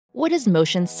What does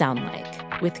motion sound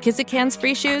like? With Kizikans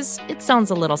free shoes, it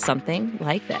sounds a little something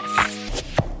like this.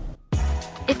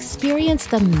 Experience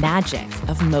the magic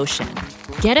of motion.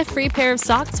 Get a free pair of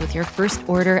socks with your first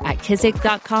order at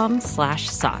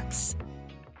kizik.com/socks.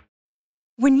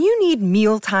 When you need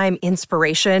mealtime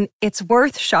inspiration, it's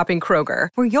worth shopping Kroger,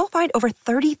 where you'll find over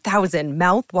 30,000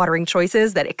 mouth-watering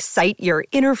choices that excite your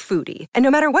inner foodie. And no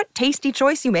matter what tasty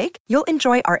choice you make, you'll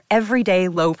enjoy our everyday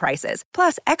low prices,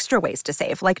 plus extra ways to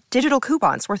save, like digital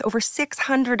coupons worth over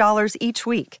 $600 each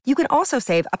week. You can also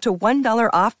save up to $1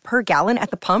 off per gallon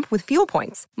at the pump with fuel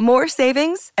points. More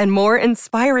savings and more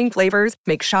inspiring flavors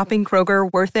make shopping Kroger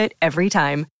worth it every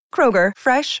time. Kroger,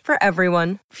 fresh for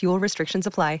everyone. Fuel restrictions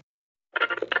apply.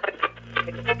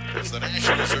 As the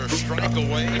Nationals are a strike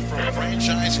away from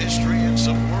franchise history and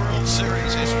some World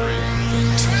Series history.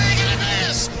 Swing and a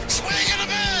miss! Swing and a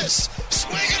miss!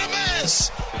 Swing and a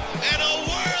miss! And a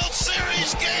World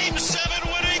Series Game 7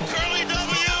 winning Curly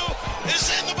W is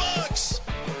in the books!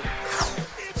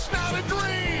 It's not a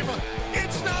dream!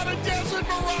 It's not a desert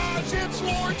mirage! It's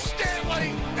Lord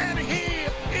Stanley! And he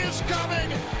is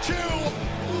coming to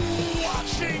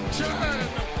Washington!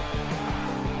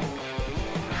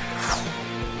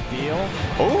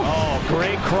 Oh,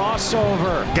 great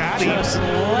crossover. Got him. Just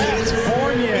left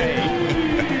Fournier.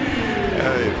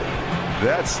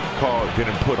 That's called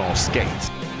getting put on skates.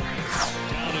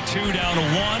 Down to 2, down to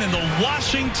 1, and the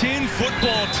Washington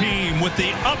football team with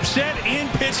the upset in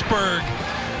Pittsburgh,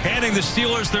 handing the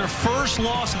Steelers their first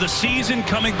loss of the season,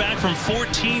 coming back from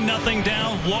 14-0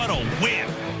 down. What a win.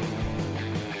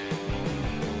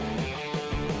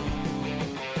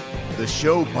 The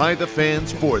show by the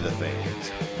fans for the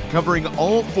fans, covering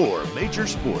all 4 major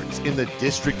sports in the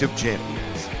District of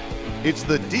Champions. It's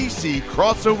the DC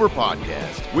Crossover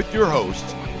Podcast with your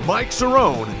hosts, Mike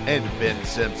Cerrone and Ben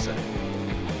Simpson.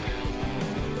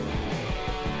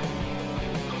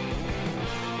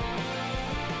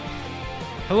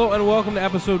 Hello and welcome to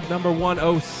episode number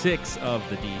 106 of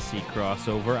the DC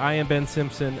Crossover. I am Ben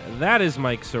Simpson. That is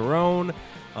Mike Cerrone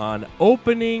on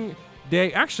opening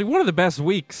day. Actually, one of the best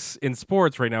weeks in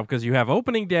sports right now because you have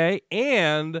opening day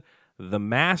and the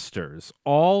Masters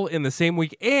all in the same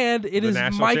week, and it is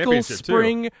Michael's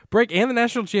spring break and the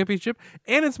national championship,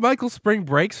 and it's Michael's spring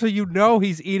break, so you know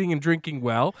he's eating and drinking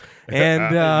well,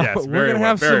 and yes, we're going to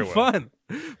have some fun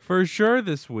for sure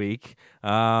this week.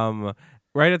 Right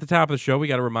at the top of the show, we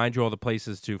got to remind you all the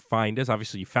places to find us.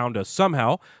 Obviously, you found us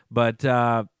somehow, but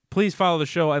please follow the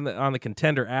show on the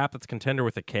Contender app. That's Contender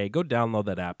with a K. Go download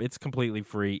that app. It's completely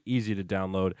free, easy to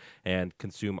download and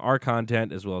consume our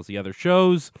content as well as the other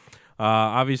shows.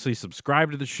 Obviously, subscribe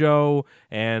to the show.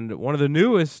 And one of the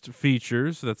newest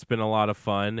features that's been a lot of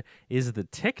fun is the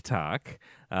TikTok,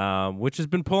 which has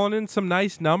been pulling in some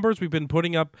nice numbers. We've been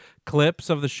putting up clips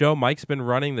of the show. Mike's been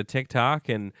running the TikTok,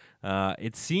 and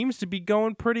it seems to be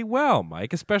going pretty well,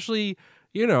 Mike, especially,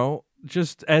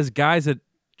 just as guys that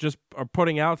just are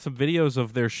putting out some videos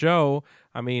of their show.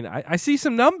 I mean, I see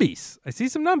some numbies. Mike.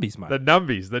 The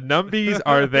numbies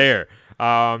are there.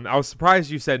 I was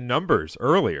surprised you said numbers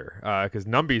earlier because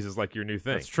numbies is like your new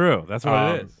thing. That's true. That's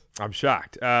what it is. I'm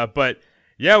shocked. But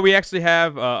yeah, we actually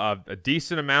have a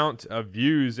decent amount of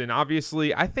views. And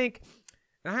obviously, I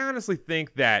honestly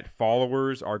think that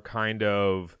followers are kind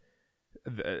of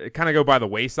go by the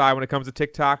wayside when it comes to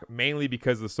TikTok, mainly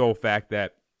because of the sole fact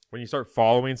that when you start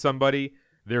following somebody,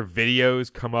 their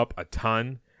videos come up a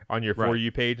ton on your For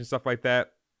You page and stuff like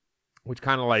that, which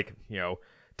kind of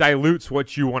dilutes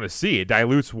what you want to see. It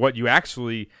dilutes what you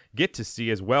actually get to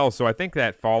see as well. So I think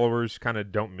that followers kind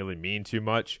of don't really mean too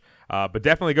much. But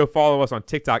definitely go follow us on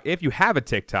TikTok if you have a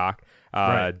TikTok.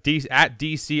 At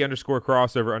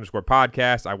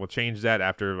DC_crossover_podcast. I will change that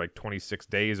after like 26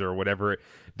 days or whatever it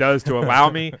does to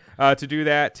allow me to do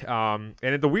that.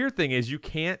 And the weird thing is you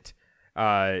can't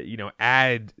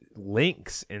add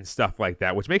links and stuff like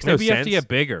that, which makes no sense. Maybe you have to get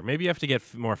bigger. Maybe you have to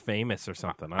get more famous or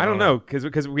something. I don't know,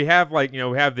 because we have we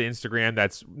have the Instagram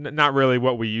that's not really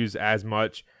what we use as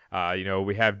much.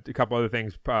 We have a couple other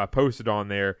things posted on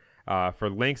there for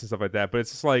links and stuff like that. But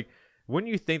it's just like,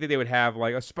 wouldn't you think that they would have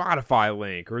like a Spotify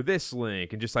link or this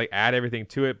link and just like add everything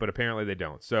to it? But apparently they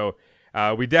don't. So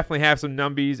we definitely have some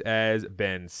numbies, as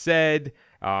Ben said.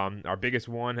 Our biggest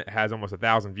one has almost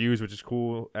 1,000 views, which is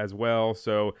cool as well.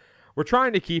 So we're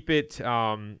trying to keep it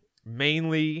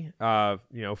mainly,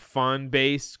 fun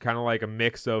based, kind of like a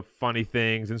mix of funny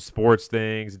things and sports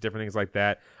things and different things like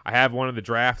that. I have one of the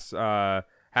drafts,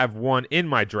 have one in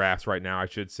my drafts right now, I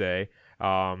should say,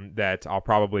 that I'll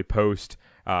probably post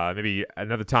maybe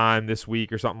another time this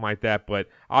week or something like that. But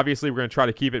obviously, we're going to try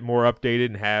to keep it more updated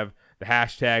and have the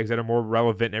hashtags that are more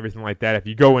relevant and everything like that. If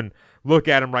you go and look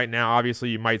at them right now, obviously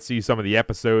you might see some of the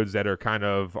episodes that are kind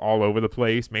of all over the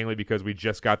place, mainly because we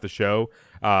just got the show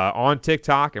on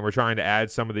TikTok, and we're trying to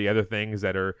add some of the other things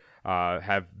that are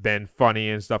have been funny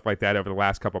and stuff like that over the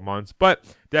last couple months. But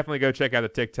definitely go check out the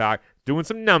TikTok, doing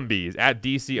some numbies at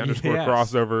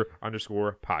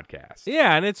DC_crossover_podcast.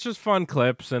 Yeah, and it's just fun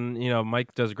clips, and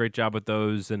Mike does a great job with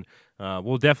those, and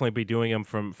we'll definitely be doing them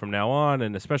from now on,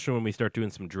 and especially when we start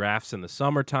doing some drafts in the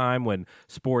summertime when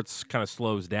sports kind of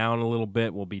slows down a little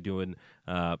bit, we'll be doing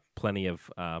plenty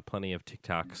of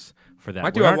TikToks for that.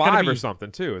 Might do a live or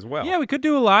something too as well. Yeah, we could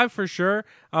do a live for sure.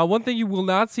 One thing you will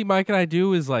not see Mike and I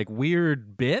do is like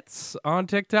weird bits on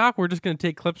TikTok. We're just going to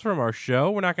take clips from our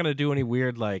show. We're not going to do any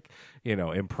weird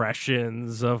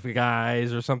impressions of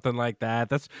guys or something like that.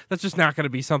 That's just not going to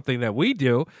be something that we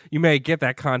do. You may get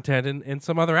that content in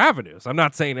some other avenues. I'm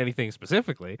not saying anything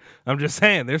specifically. I'm just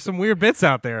saying there's some weird bits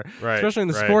out there, especially in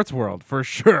the sports world for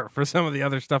sure. For some of the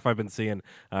other stuff I've been seeing,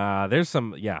 there's some.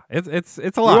 Yeah, it's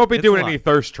a lot. We won't be doing any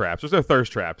thirst traps. There's no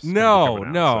thirst traps. No.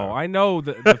 So. I know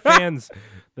the fans.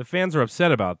 The fans are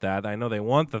upset about that. I know they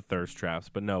want the thirst traps,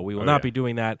 but no, we will not be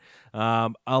doing that.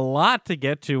 A lot to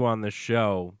get to on the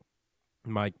show,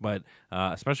 Mike, but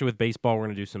especially with baseball, we're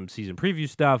going to do some season preview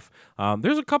stuff.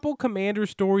 There's a couple Commander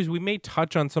stories. We may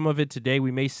touch on some of it today.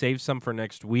 We may save some for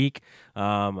next week.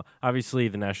 Obviously,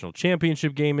 the national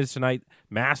championship game is tonight.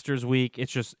 Masters week.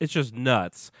 It's just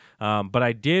nuts. But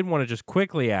I did want to just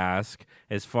quickly ask,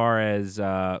 as far as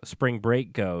spring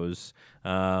break goes,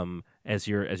 as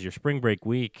your spring break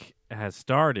week has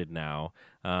started now.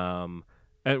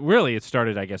 Really, it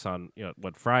started, I guess, on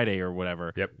Friday or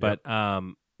whatever. Yep. But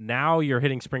now you're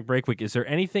hitting spring break week. Is there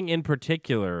anything in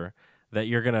particular that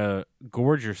you're going to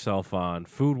gorge yourself on,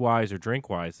 food-wise or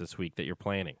drink-wise, this week that you're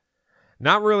planning?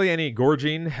 Not really any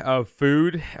gorging of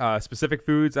food, specific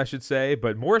foods, I should say,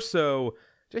 but more so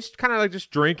just kind of like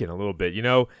just drinking a little bit,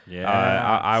 Yeah.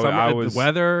 I was the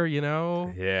weather,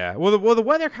 Yeah. Well, the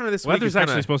weather kind of this week is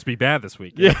actually supposed to be bad this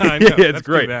week. Yeah, I know. it's That's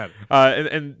great. Too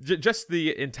bad. Just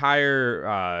the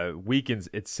entire weekend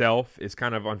itself is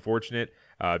kind of unfortunate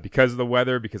because of the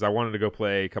weather. Because I wanted to go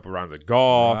play a couple rounds of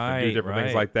golf and do different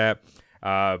things like that,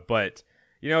 but.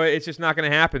 It's just not going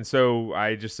to happen. So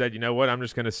I just said, you know what? I'm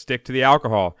just going to stick to the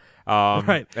alcohol.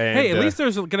 Right. And, hey, at least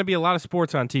there's going to be a lot of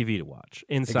sports on TV to watch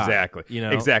inside. Exactly.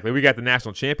 Exactly. We got the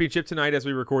national championship tonight as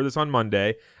we record this on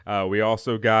Monday. We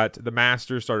also got the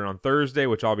Masters started on Thursday,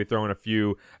 which I'll be throwing a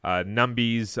few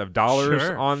numbies of dollars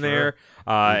on there.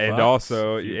 And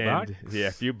also, a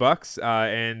few bucks.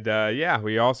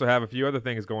 We also have a few other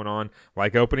things going on,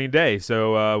 like opening day.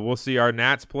 So we'll see our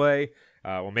Nats play.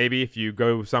 Well, maybe if you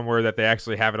go somewhere that they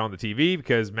actually have it on the TV,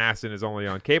 because Masson is only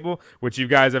on cable, which you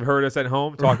guys have heard us at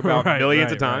home talk about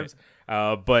millions of times.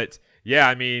 But yeah,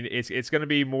 I mean, it's going to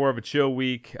be more of a chill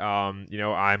week. I'm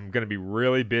going to be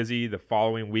really busy the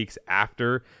following weeks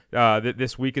after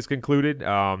this week is concluded.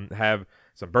 Have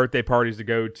some birthday parties to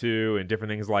go to and different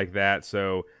things like that.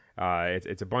 So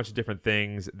it's a bunch of different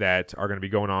things that are going to be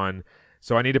going on.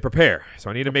 So I need to prepare.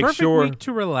 So I need to make sure. Week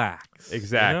to relax.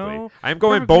 Exactly. I'm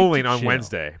going bowling on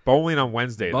Wednesday. Bowling on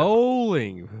Wednesday.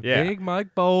 Bowling. Yeah. Big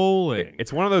Mike bowling.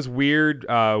 It's one of those weird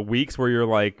weeks where you're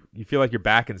like, you feel like you're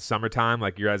back in summertime,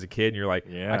 like you're as a kid, and you're like,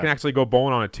 I can actually go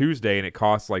bowling on a Tuesday, and it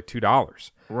costs like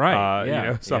 $2.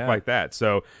 Right. Stuff like that.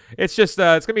 So it's just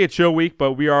it's gonna be a chill week,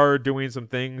 but we are doing some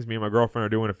things. Me and my girlfriend are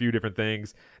doing a few different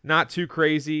things. Not too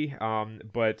crazy.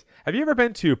 But have you ever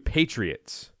been to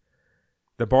Patriots?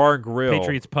 The bar and grill.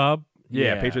 Patriots Pub?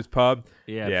 Yeah, Patriots Pub.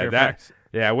 Yeah,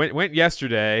 I went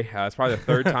yesterday. It's probably the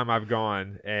third time I've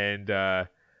gone, and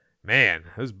man,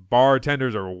 those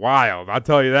bartenders are wild. I'll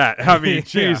tell you that. I mean,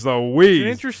 geez Louise. It's an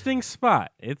interesting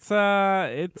spot. It's a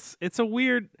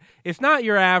weird. It's not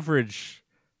your average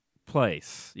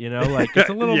place, like it's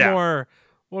a little more.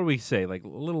 What do we say? Like a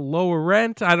little lower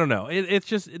rent? I don't know. It's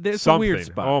just there's a weird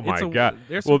spot. Oh my god!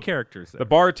 There's some characters there. The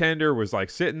bartender was like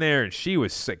sitting there, and she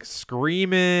was like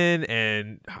screaming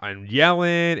and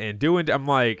yelling and doing. I'm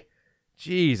like,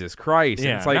 Jesus Christ!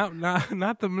 Yeah, and it's like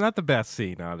not the best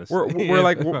scene, honestly. We're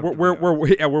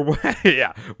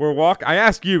walking. I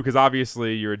ask you because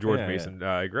obviously you're a George Mason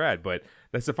grad, but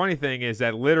that's the funny thing is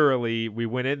that literally we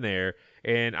went in there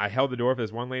and I held the door for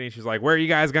this one lady. And she's like, "Where are you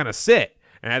guys gonna sit?"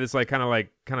 And I had this kind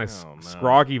of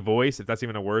scroggy voice, if that's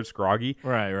even a word, scroggy.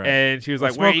 Right. And she was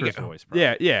like, "Where are you voice,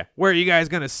 yeah. Where are you guys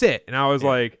gonna sit?" And I was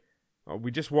like, oh, "We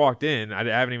just walked in. I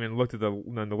haven't even looked at the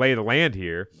lay of the land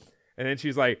here." And then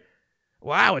she's like,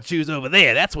 "Well, I would choose over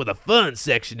there. That's where the fun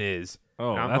section is."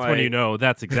 Oh, that's when you know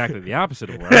that's exactly the opposite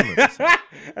of where I'm going to sit.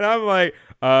 And I'm like,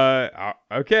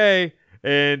 okay.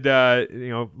 And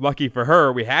lucky for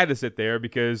her, we had to sit there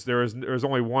because there was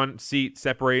only one seat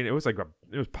separating. It was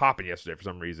popping yesterday for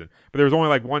some reason, but there was only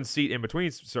like one seat in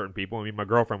between certain people. I mean, my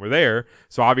girlfriend were there,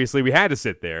 so obviously we had to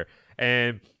sit there.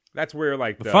 And that's where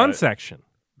like the fun section.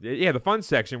 Yeah, the fun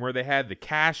section where they had the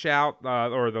cash out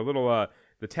or the little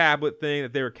the tablet thing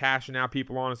that they were cashing out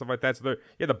people on and stuff like that. So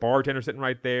the bartender sitting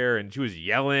right there, and she was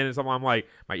yelling and something. I'm like,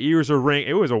 my ears are ringing.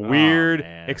 It was a weird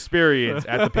experience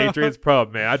at the Patriots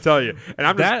pub, man. I tell you. And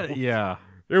I'm just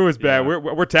it was bad. Yeah.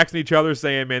 We're texting each other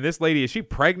saying, man, this lady, is she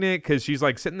pregnant? Because she's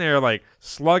like sitting there like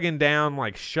slugging down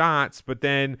like shots, but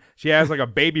then she has like a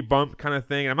baby bump kind of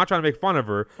thing. And I'm not trying to make fun of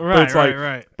her, but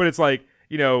it's like.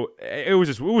 It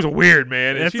was weird,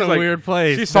 man. And it's a weird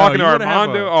place. She's talking to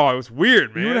Armando. It was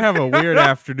weird, man. You're gonna have a weird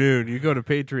afternoon. You go to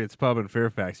Patriots Pub in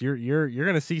Fairfax. You're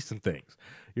gonna see some things.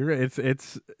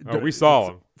 We saw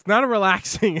them. It's not a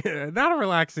relaxing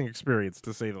experience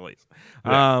to say the least.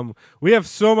 Yeah. We have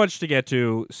so much to get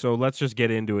to, so let's just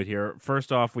get into it here.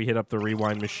 First off, we hit up the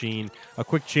rewind machine. A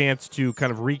quick chance to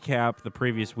kind of recap the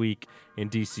previous week in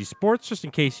DC sports, just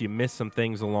in case you missed some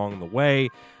things along the way.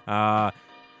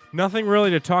 Nothing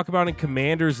really to talk about in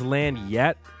Commanders land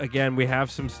yet. Again, we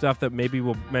have some stuff that maybe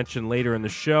we'll mention later in the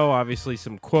show. Obviously,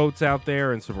 some quotes out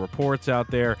there and some reports out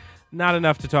there. Not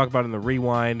enough to talk about in the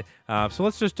rewind. So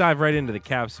let's just dive right into the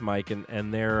Caps, Mike,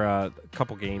 and their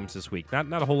couple games this week.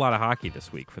 Not a whole lot of hockey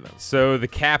this week for them. So the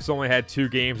Caps only had 2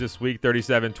 games this week,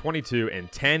 37-22, and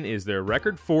 10 is their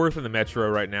record 4th in the Metro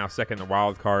right now, second in the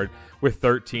wild card with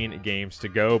 13 games to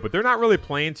go. But they're not really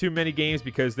playing too many games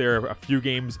because they're a few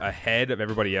games ahead of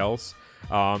everybody else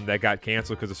that got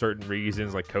canceled because of certain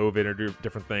reasons like COVID or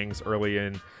different things early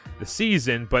in the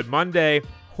season. But Monday,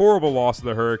 horrible loss to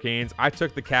the Hurricanes. I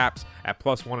took the Caps at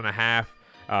plus 1.5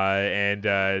 and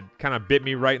kind of bit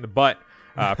me right in the butt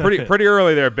pretty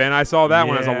early there, Ben. I saw that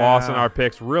one as a loss in our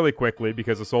picks really quickly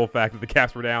because of the sole fact that the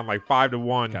Caps were down like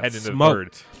 5-1 heading into the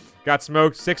third. Got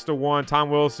smoked 6-1.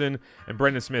 Tom Wilson and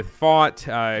Brendan Smith fought.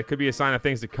 It could be a sign of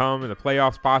things to come in the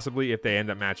playoffs possibly if they end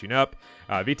up matching up.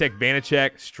 Vitek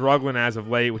Vanacek struggling as of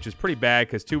late, which is pretty bad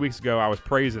because 2 weeks ago I was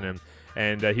praising him,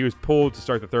 and he was pulled to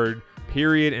start the third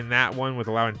period in that one with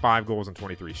allowing 5 goals and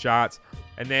 23 shots.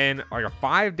 And then like a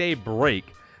 5-day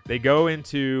break, they go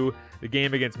into the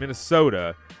game against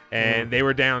Minnesota, and they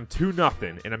were down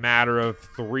 2-0 in a matter of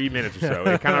 3 minutes or so.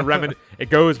 It kind of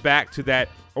it goes back to that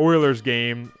Oilers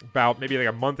game about maybe like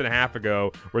a month and a half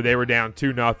ago where they were down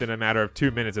 2-0 in a matter of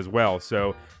 2 minutes as well.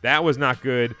 So that was not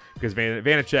good because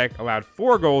Vanacek allowed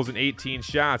 4 goals and 18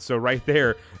 shots. So right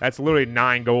there, that's literally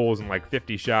 9 goals and like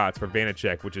 50 shots for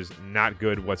Vanacek, which is not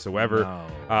good whatsoever.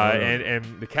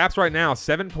 And the Caps right now,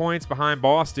 7 points behind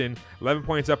Boston, 11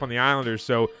 points up on the Islanders.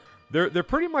 So they're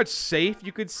pretty much safe,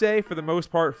 you could say, for the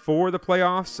most part for the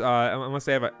playoffs, unless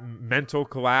they have a mental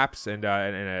collapse and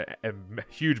a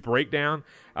huge breakdown.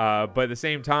 But at the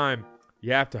same time,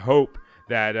 you have to hope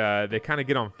that they kind of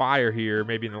get on fire here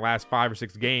maybe in the last 5 or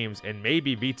 6 games, and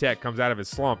maybe Vitek comes out of his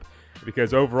slump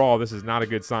because overall this is not a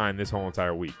good sign this whole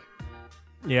entire week.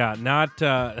 Yeah, not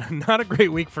a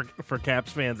great week for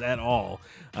Caps fans at all.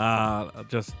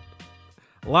 Just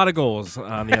a lot of goals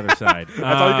on the other side.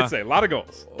 That's all you can say. A lot of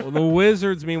goals. The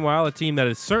Wizards, meanwhile, a team that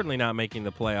is certainly not making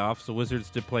the playoffs. The Wizards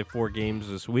did play 4 games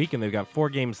this week, and they've got 4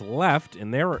 games left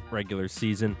in their regular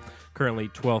season. Currently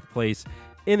 12th place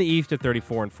in the East at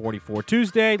 34-44.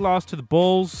 Tuesday, lost to the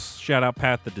Bulls. Shout out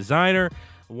Pat the Designer.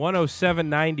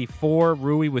 107-94.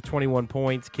 Rui with 21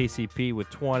 points. KCP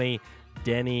with 20.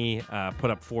 Denny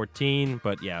put up 14,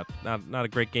 but yeah, not a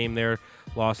great game there.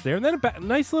 Lost there. And then a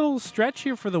nice little stretch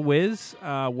here for the Wiz.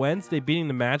 Wednesday beating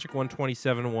the Magic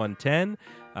 127-110.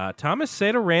 Thomas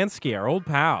Satoransky, our old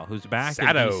pal, who's back in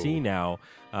DC now,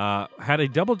 had a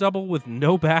double-double with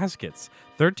no baskets.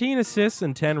 13 assists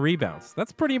and 10 rebounds.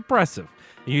 That's pretty impressive.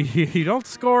 You don't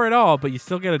score at all, but you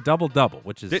still get a double-double,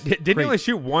 which is Didn't you only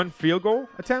shoot 1 field goal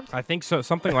attempt? I think so.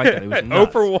 Something like that. It was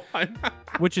nuts. 0 for 1.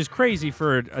 Which is crazy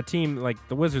for a team like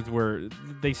the Wizards where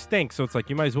they stink, so it's like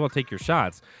you might as well take your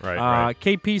shots. Right.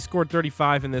 KP scored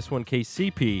 35 in this one.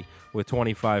 KCP with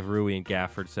 25, Rui and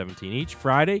Gafford 17 each.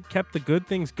 Friday kept the good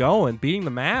things going, beating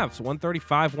the Mavs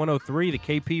 135-103, the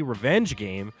KP revenge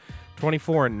game.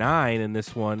 24-9 in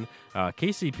this one.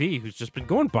 KCP, who's just been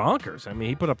going bonkers. I mean,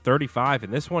 he put up 35 in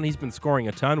this one. He's been scoring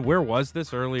a ton. Where was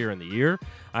this earlier in the year,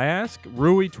 I ask?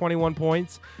 Rui, 21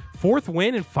 points. 4th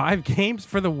win in 5 games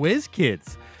for the Wiz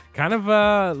kids. kind of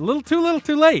a little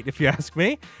too late, if you ask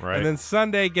me. Right. And then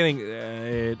Sunday,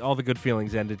 getting all the good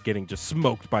feelings ended, getting just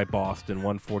smoked by Boston,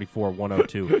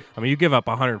 144-102. I mean, you give up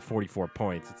 144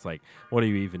 points. It's like, what are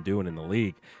you even doing in the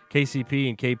league? KCP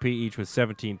and KP each with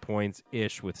 17 points,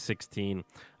 Ish with 16.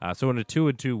 So in a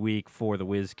 2-2 week for the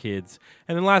Wiz Kids.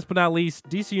 And then last but not least,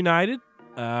 DC United,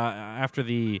 after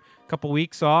the couple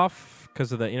weeks off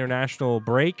because of the international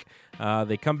break,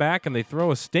 they come back and they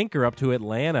throw a stinker up to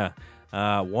Atlanta.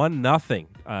 1-0.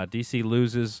 DC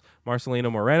loses.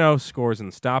 Marcelino Moreno scores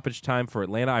in stoppage time for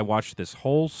Atlanta. I watched this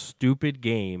whole stupid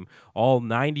game, all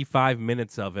 95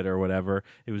 minutes of it or whatever.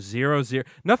 It was 0-0.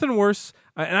 Nothing worse,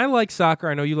 and I like soccer.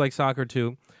 I know you like soccer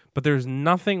too, but there's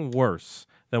nothing worse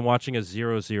than watching a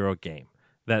 0-0 game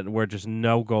where just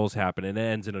no goals happen and it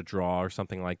ends in a draw or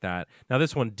something like that. Now,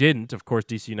 this one didn't. Of course,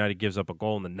 DC United gives up a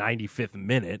goal in the 95th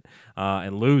minute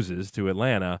and loses to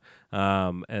Atlanta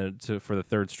for the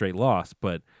third straight loss.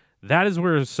 But that is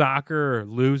where soccer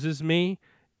loses me,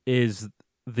 is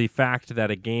the fact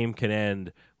that a game can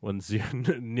end when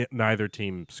neither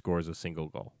team scores a single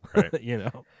goal. Right.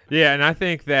 Yeah, and I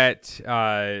think that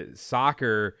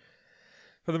soccer,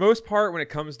 for the most part, when it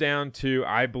comes down to,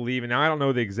 I believe, and now I don't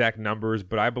know the exact numbers,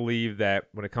 but I believe that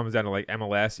when it comes down to like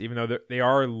MLS, even though they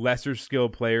are lesser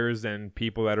skilled players than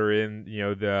people that are in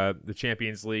the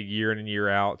Champions League year in and year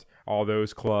out, all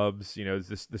those clubs,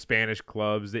 the Spanish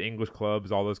clubs, the English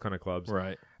clubs, all those kind of clubs.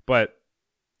 Right. But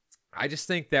I just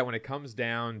think that when it comes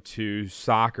down to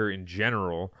soccer in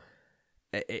general,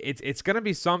 it's going to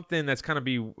be something that's going to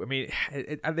be. I mean,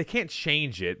 they can't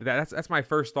change it. That's my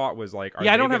first thought was like,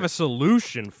 I don't have a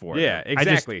solution for it. Yeah,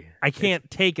 exactly. I can't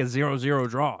take a 0-0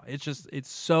 draw. It's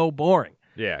so boring.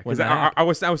 Yeah, because I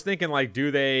was thinking, like,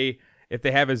 do they, if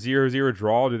they have a 0-0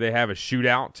 draw, do they have a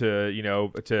shootout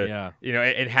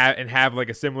and have like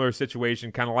a similar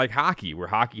situation, kind of like hockey, where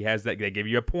hockey has that, they give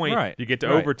you a point, right, you get to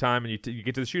overtime, and you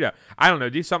get to the shootout. I don't know,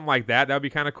 do something like that. That would be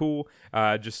kind of cool,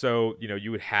 just so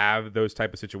you would have those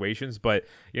type of situations. But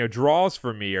draws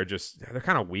for me are they're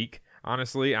kind of weak.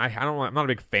 Honestly, I'm not a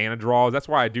big fan of draws. That's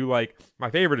why I do like, my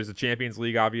favorite is the Champions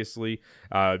League, obviously,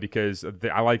 because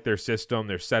I like their system,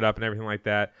 their setup, and everything like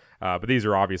that. But these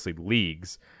are obviously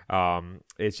leagues that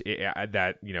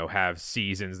have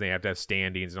seasons. They have to have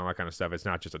standings and all that kind of stuff. It's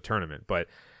not just a tournament. But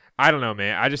I don't know,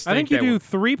 man. I think you do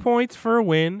 3 points for a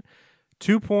win,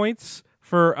 2 points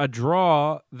for a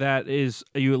draw that is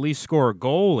you at least score a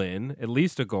goal in, at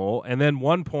least a goal, and then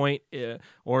 1 point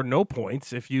or no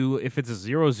points if it's a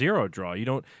 0-0 draw.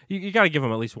 You got to give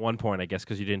them at least 1 point, I guess,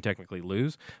 because you didn't technically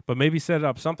lose. But maybe set it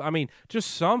up something. I mean,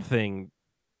 just something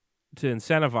to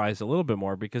incentivize a little bit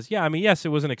more, because yes, it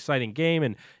was an exciting game,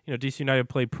 and DC United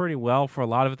played pretty well for a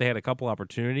lot of it. They had a couple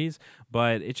opportunities,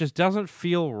 but it just doesn't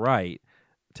feel right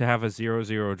to have a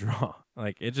 0-0 draw.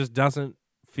 Like, it just doesn't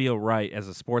feel right as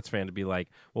a sports fan to be like,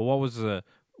 well, what was the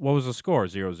score?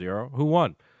 0-0. Who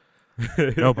won?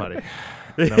 Nobody.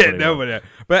 Nobody.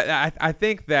 But I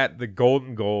think that the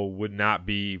golden goal would not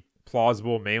be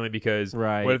plausible, mainly because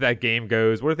what if that game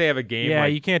goes? What if they have a game? Yeah,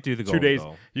 like you can't do the 2 golden days.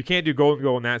 goal. You can't do golden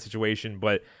goal in that situation.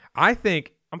 But I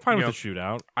think I'm fine with the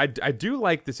shootout. I do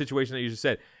like the situation that you just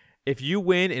said. If you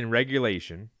win in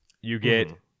regulation, you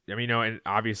get. And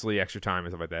obviously extra time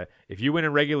and stuff like that. If you win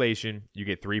in regulation, you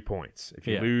get 3 points. If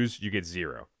you lose, you get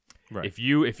 0. Right. If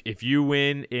you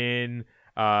win in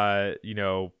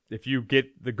if you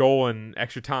get the goal in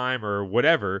extra time or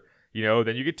whatever,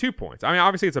 then you get 2 points. I mean,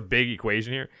 obviously it's a big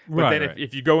equation here. But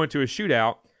if you go into a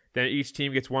shootout, then each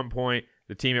team gets 1 point.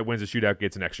 The team that wins the shootout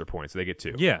gets an extra point, so they get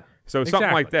 2. Yeah. So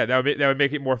something like that. That would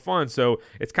make it more fun. So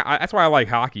that's why I like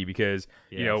hockey, because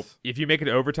if you make it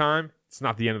to overtime, it's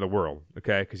not the end of the world,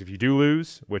 okay? Because if you do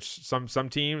lose, which some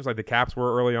teams like the Caps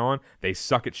were early on, they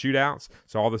suck at shootouts.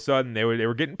 So all of a sudden they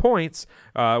were getting points,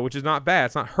 which is not bad.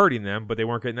 It's not hurting them, but they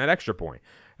weren't getting that extra point.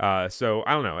 So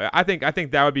I don't know. I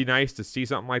think that would be nice to see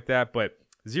something like that, but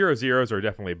 0-0s are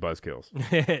definitely buzzkills.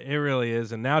 It really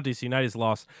is. And now DC United's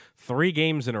lost 3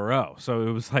 games in a row. So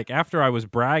it was like, after I was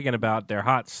bragging about their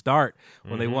hot start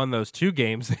when they won those 2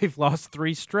 games, they've lost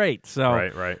 3 straight. So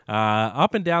right.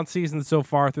 Up and down season so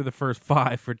far through the first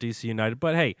 5 for DC United.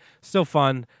 But hey, still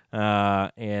fun. Hey,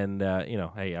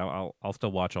 I'll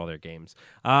still watch all their games.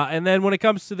 And then when it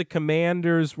comes to the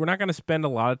Commanders, we're not going to spend a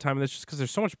lot of time on this just because there's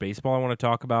so much baseball I want to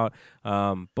talk about.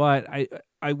 But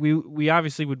we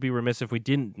obviously would be remiss if we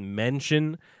didn't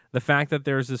mention the fact that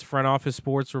there's this front office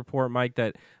sports report, Mike,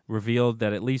 that revealed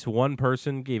that at least one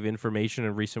person gave information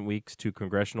in recent weeks to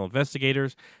congressional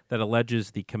investigators that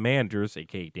alleges the Commanders,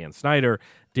 a.k.a. Dan Snyder,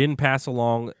 didn't pass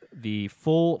along the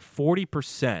full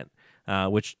 40%,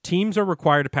 which teams are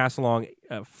required to pass along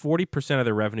 40% of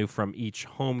their revenue from each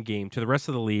home game to the rest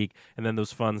of the league, and then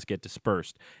those funds get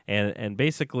dispersed. And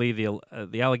basically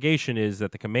the allegation is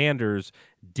that the Commanders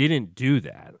didn't do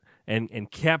that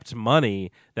and kept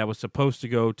money that was supposed to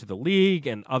go to the league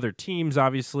and other teams,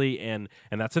 obviously, and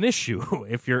that's an issue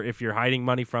if you're hiding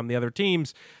money from the other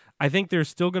teams. I think there's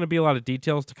still going to be a lot of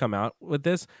details to come out with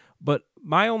this, but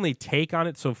my only take on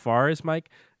it so far is, Mike,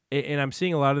 and I'm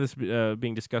seeing a lot of this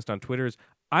being discussed on Twitter, is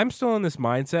I'm still in this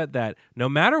mindset that no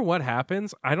matter what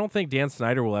happens, I don't think Dan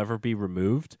Snyder will ever be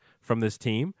removed from this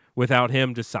team without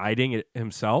him deciding it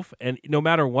himself. And no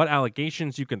matter what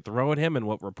allegations you can throw at him and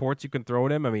what reports you can throw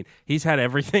at him, I mean, he's had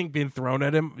everything being thrown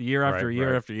at him year after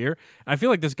year after year. I feel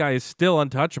like this guy is still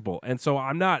untouchable. And so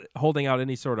I'm not holding out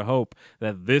any sort of hope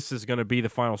that this is going to be the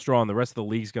final straw and the rest of the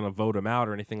league's going to vote him out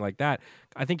or anything like that.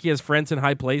 I think he has friends in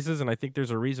high places, and I think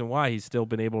there's a reason why he's still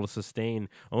been able to sustain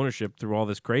ownership through all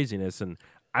this craziness. And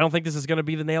I don't think this is going to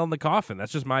be the nail in the coffin.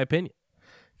 That's just my opinion.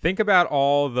 Think about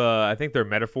all the, I think they're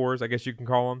metaphors, I guess you can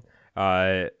call them,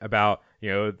 about,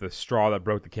 the straw that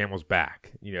broke the camel's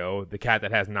back, the cat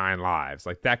that has 9 lives,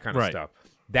 like that kind of stuff.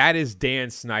 That is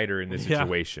Dan Snyder in this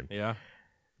situation. Yeah.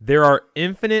 There are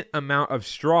infinite amount of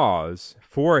straws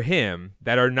for him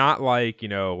that are not like,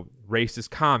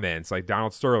 racist comments like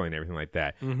Donald Sterling and everything like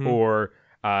that, or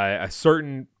a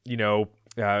certain,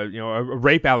 a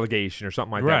rape allegation or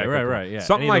something like that. Right. Yeah.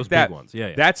 Something like that. Big ones.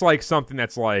 Yeah. That's like something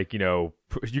that's like,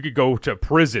 you could go to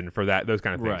prison for that, those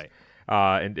kind of things.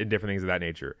 Right. And different things of that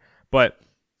nature. But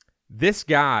this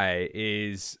guy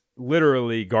is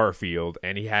literally Garfield,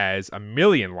 and he has 1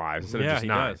 million lives instead of just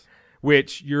 9. Does.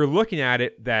 Which you're looking at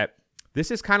it that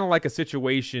this is kind of like a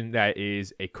situation that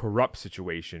is a corrupt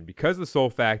situation because of the sole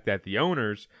fact that the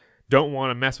owners don't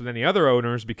want to mess with any other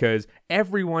owners because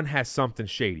everyone has something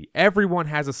shady. Everyone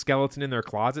has a skeleton in their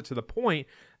closet to the point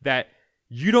that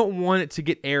you don't want it to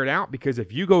get aired out because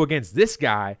if you go against this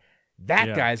guy,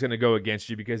 that guy's going to go against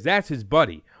you because that's his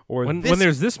buddy. Or when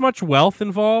there's this much wealth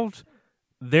involved,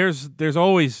 there's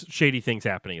always shady things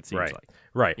happening, it seems like.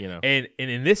 Right. And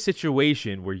in this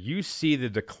situation where you see the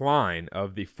decline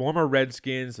of the former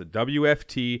Redskins, the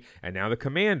WFT, and now the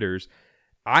Commanders,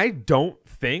 I don't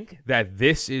think that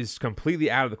this is completely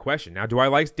out of the question. Now, do I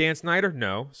like Dan Snyder?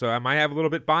 No. So I might have a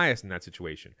little bit bias in that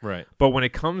situation. Right. But when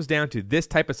it comes down to this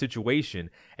type of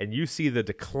situation and you see the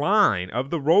decline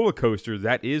of the roller coaster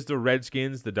that is the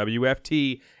Redskins, the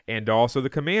WFT, and also the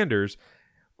Commanders,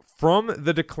 from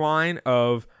the decline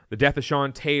of the death of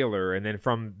Sean Taylor, and then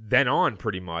from then on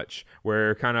pretty much,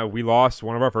 where kind of we lost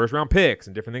one of our first-round picks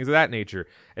and different things of that nature,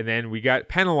 and then we got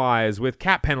penalized with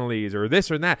cap penalties or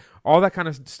this or that, all that kind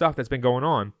of stuff that's been going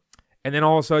on, and then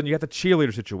all of a sudden you got the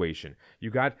cheerleader situation. You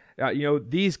got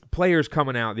these players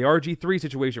coming out, the RG3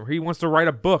 situation where he wants to write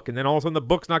a book, and then all of a sudden the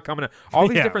book's not coming out. All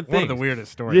these different things. One of the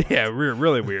weirdest stories. Yeah,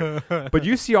 really weird. But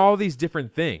you see all these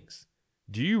different things.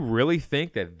 Do you really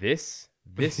think that this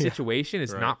situation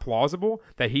is not plausible,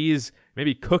 that he is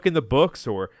maybe cooking the books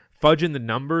or fudging the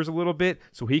numbers a little bit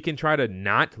so he can try to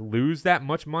not lose that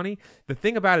much money? The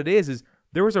thing about it is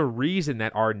there was a reason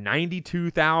that our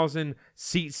 92,000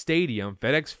 seat stadium,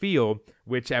 FedEx Field,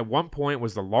 which at one point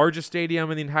was the largest stadium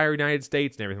in the entire United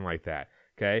States and everything like that,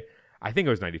 okay? I think it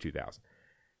was 92,000.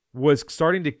 Was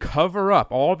starting to cover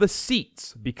up all the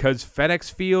seats because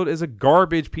FedEx Field is a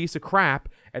garbage piece of crap,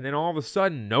 and then all of a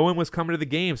sudden no one was coming to the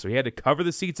game, so he had to cover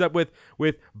the seats up with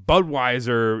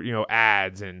Budweiser,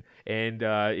 ads and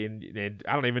I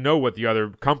don't even know what the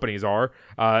other companies are,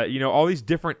 all these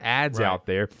different ads out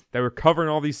there that were covering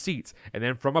all these seats, and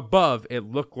then from above it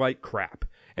looked like crap.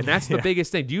 And that's the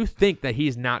biggest thing. Do you think that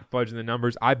he's not fudging the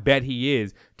numbers? I bet he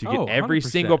is, to get every 100%.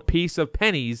 single piece of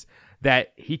pennies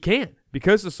that he can.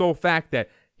 Because of the sole fact that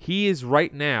he is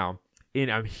right now in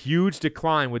a huge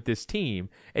decline with this team.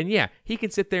 And yeah, he can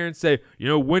sit there and say,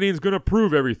 winning's going to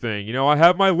prove everything. I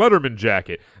have my Letterman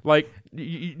jacket. Like,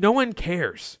 no one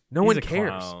cares. No one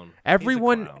cares. Clown.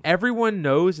 Everyone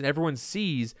knows and everyone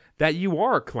sees that you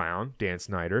are a clown, Dan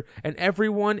Snyder. And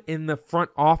everyone in the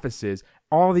front offices,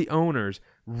 all the owners,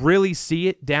 really see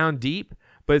it down deep.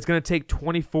 But it's going to take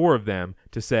 24 of them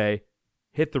to say,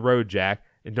 hit the road, Jack,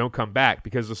 and don't come back,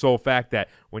 because of the sole fact that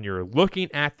when you're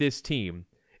looking at this team,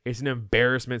 it's an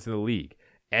embarrassment to the league.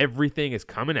 Everything is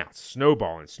coming out,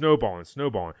 snowballing.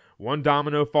 One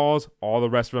domino falls, all the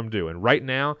rest of them do. And right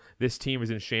now, this team is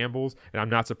in shambles, and I'm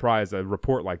not surprised a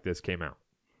report like this came out.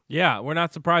 Yeah, we're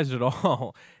not surprised at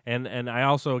all. And I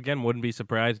also, again, wouldn't be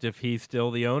surprised if he's still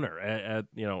the owner,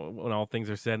 when all things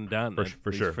are said and done.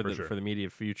 For sure. For the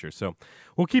immediate future. So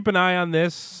we'll keep an eye on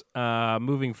this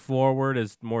moving forward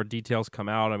as more details come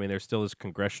out. I mean, there's still this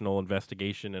congressional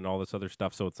investigation and all this other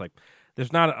stuff. So it's like,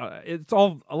 there's not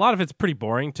a lot of it's pretty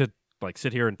boring to like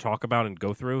sit here and talk about and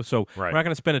go through. So we're not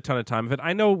going to spend a ton of time of it.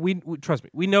 I know we trust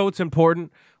me. We know it's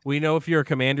important. We know if you're a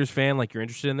Commanders fan, like you're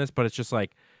interested in this, but it's just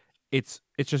like it's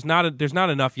just not there's not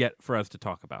enough yet for us to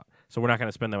talk about. So we're not going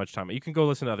to spend that much time. You can go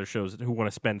listen to other shows who want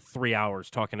to spend 3 hours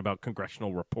talking about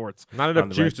congressional reports. Not enough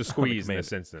juice to squeeze in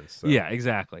this instance. So. Yeah,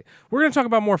 exactly. We're going to talk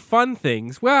about more fun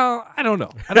things. Well, I don't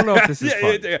know. I don't know if this is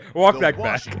fun. Walk The back.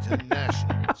 Washington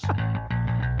Nationals.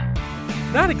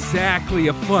 Not exactly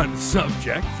a fun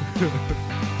subject.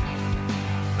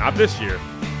 Not this year.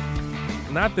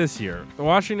 Not this year. The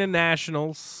Washington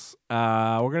Nationals.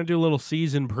 We're going to do a little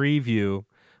season preview.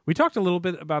 We talked a little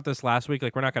bit about this last week.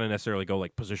 Like, we're not going to necessarily go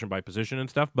like position by position and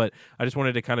stuff, but I just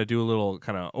wanted to kind of do a little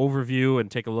kind of overview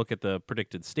and take a look at the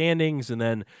predicted standings and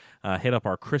then hit up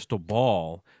our crystal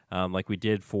ball like we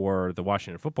did for the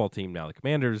Washington football team, now the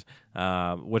Commanders,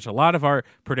 which a lot of our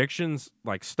predictions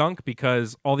like stunk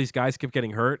because all these guys kept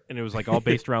getting hurt, and it was like all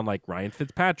based around like Ryan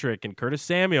Fitzpatrick and Curtis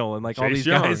Samuel and like Chase all these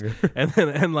Young. guys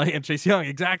and Chase Young,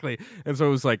 exactly. And so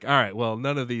it was like, all right, well,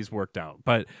 none of these worked out,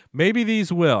 but maybe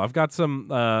these will. I've got some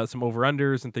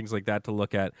over-unders and things like that to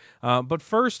look at. But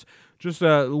first, just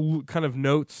kind of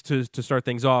notes to start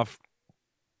things off.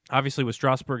 Obviously, with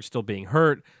Strasburg still being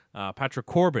hurt, Patrick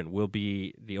Corbin will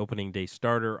be the opening day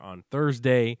starter on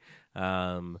Thursday.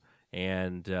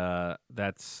 And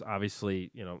that's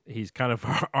obviously, he's kind of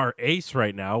our ace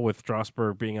right now with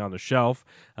Strasburg being on the shelf.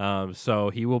 So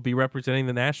he will be representing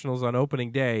the Nationals on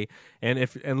opening day.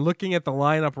 And looking at the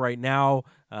lineup right now,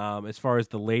 as far as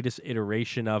the latest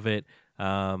iteration of it,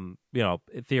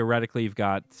 theoretically you've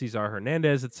got Cesar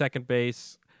Hernandez at second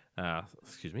base.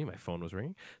 Excuse me, my phone was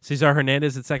ringing. Cesar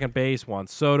Hernandez at second base, Juan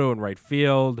Soto in right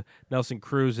field, Nelson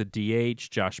Cruz at DH,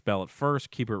 Josh Bell at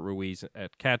first, Keibert Ruiz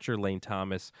at catcher, Lane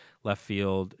Thomas left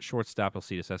field, shortstop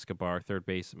Alcides Escobar, third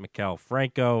base Mikel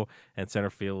Franco, and center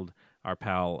field our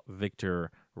pal Victor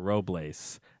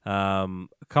Robles. A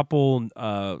couple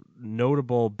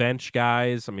notable bench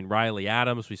guys. I mean, Riley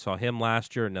Adams, we saw him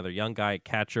last year, another young guy at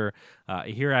catcher.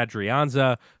 Here,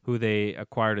 Adrianza, who they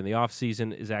acquired in the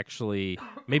offseason, is actually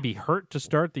maybe hurt to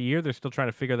start the year. They're still trying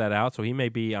to figure that out, so he may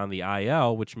be on the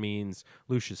IL, which means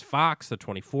Lucius Fox, the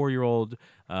 24-year-old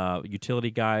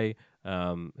utility guy,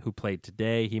 who played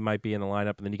today, he might be in the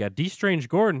lineup. And then you got D. Strange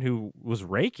Gordon, who was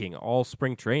raking all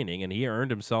spring training, and he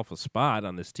earned himself a spot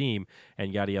on this team,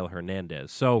 and Yadiel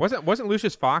Hernandez. So wasn't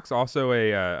Lucius Fox also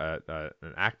an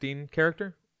acting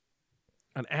character?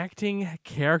 An acting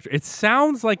character? It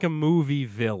sounds like a movie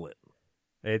villain.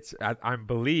 I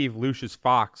believe Lucius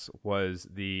Fox was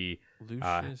the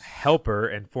helper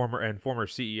and former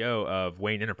CEO of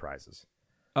Wayne Enterprises.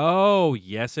 Oh,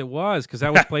 yes, it was, because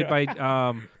that was played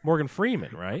by Morgan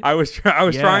Freeman, right? I was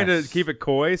trying to keep it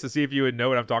coy to see if you would know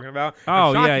what I'm talking about. Oh,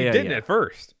 I'm shocked yeah, you didn't at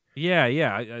first. Yeah,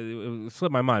 it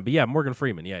slipped my mind. But yeah, Morgan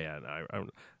Freeman. Yeah.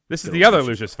 This is the other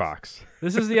Lucius Fox.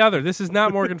 This is the other. This is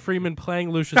not Morgan Freeman playing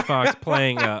Lucius Fox,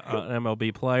 playing an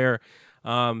MLB player.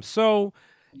 So,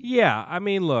 yeah, I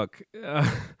mean, look,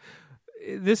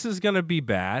 this is going to be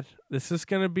bad. This is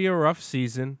going to be a rough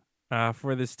season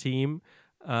for this team.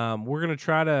 We're going to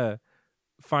try to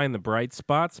find the bright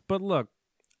spots. But look,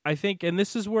 I think, and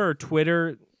this is where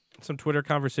some Twitter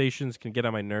conversations can get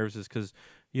on my nerves, is because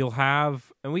you'll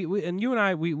have, and you and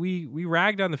I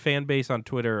ragged on the fan base on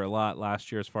Twitter a lot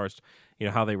last year as far as,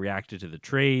 how they reacted to the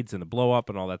trades and the blow up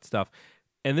and all that stuff.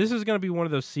 And this is going to be one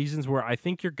of those seasons where I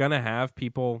think you're going to have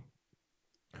people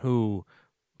who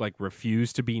like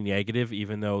refuse to be negative,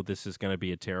 even though this is going to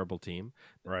be a terrible team.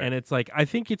 Right. And it's like, I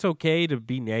think it's okay to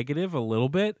be negative a little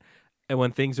bit and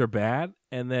when things are bad,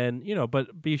 and then,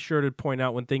 but be sure to point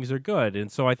out when things are good.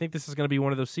 And so I think this is going to be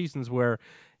one of those seasons where,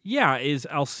 yeah, is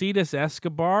Alcides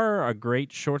Escobar a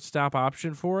great shortstop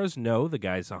option for us? No, the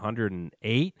guy's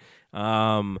 108.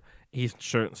 He's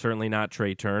certainly not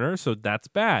Trey Turner, so that's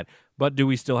bad. But do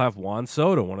we still have Juan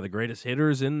Soto, one of the greatest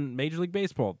hitters in Major League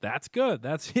Baseball? That's good.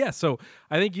 So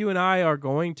I think you and I are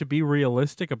going to be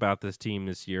realistic about this team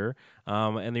this year.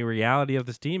 And the reality of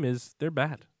this team is they're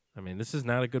bad. I mean, this is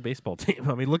not a good baseball team.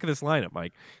 I mean, look at this lineup,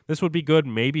 Mike. This would be good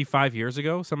maybe 5 years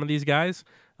ago, some of these guys.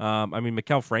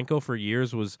 Mikel Franco for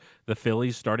years was the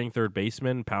Phillies' starting third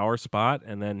baseman, power spot,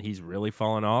 and then he's really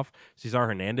fallen off. Cesar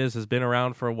Hernandez has been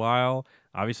around for a while.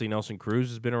 Obviously, Nelson Cruz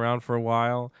has been around for a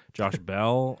while. Josh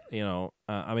Bell,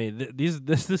 this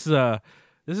is a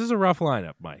rough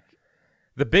lineup, Mike.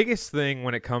 The biggest thing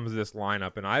when it comes to this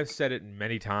lineup, and I've said it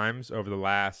many times over the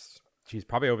last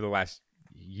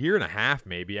year and a half,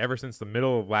 maybe ever since the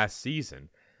middle of last season,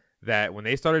 that when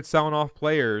they started selling off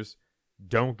players,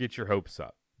 don't get your hopes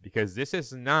up, because this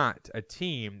is not a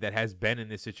team that has been in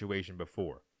this situation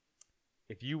before.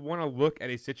 if you want to look at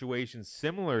a situation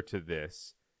similar to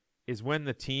this, is when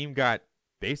the team got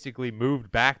basically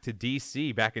moved back to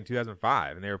D.C. back in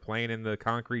 2005, and they were playing in the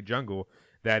concrete jungle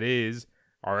that is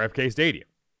RFK Stadium.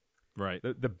 Right.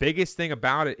 The biggest thing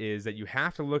about it is that you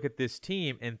have to look at this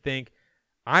team and think,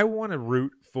 I want to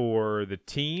root for the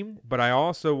team, but I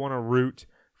also want to root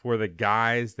for the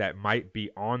guys that might be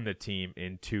on the team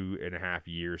in 2.5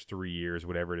 years, 3 years,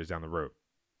 whatever it is down the road.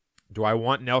 Do I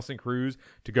want Nelson Cruz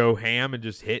to go ham and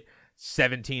just hit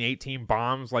 17, 18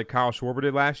 bombs like Kyle Schwarber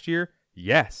did last year?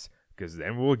 Yes, because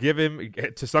then we'll give him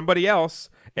to somebody else,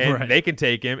 and they can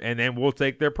take him, and then we'll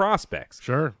take their prospects.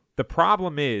 Sure. The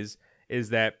problem is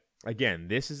that, again,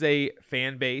 this is a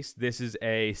fan base, this is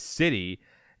a city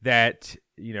that,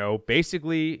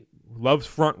 basically loves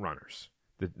front runners.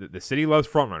 The city loves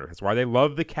front runners. That's why they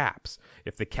love the Caps.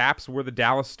 If the Caps were the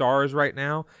Dallas Stars right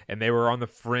now, and they were on the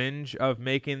fringe of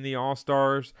making the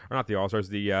All-Stars, or not the All-Stars,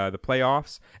 the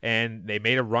playoffs, and they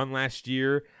made a run last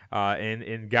year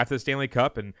and got to the Stanley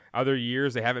Cup, and other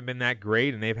years they haven't been that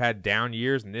great, and they've had down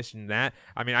years and this and that.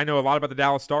 I mean, I know a lot about the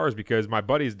Dallas Stars because my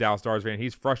buddy's a Dallas Stars fan.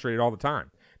 He's frustrated all the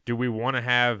time. Do we want to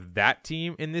have that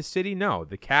team in this city? No.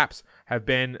 The Caps have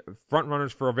been front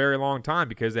runners for a very long time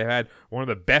because they had one of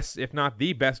the best, if not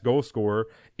the best, goal scorer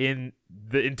in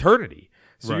the eternity.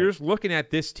 So you're just looking at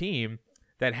this team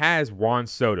that has Juan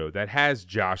Soto, that has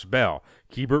Josh Bell,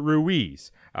 Keibert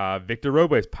Ruiz, Victor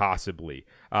Robles possibly,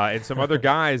 and some other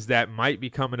guys that might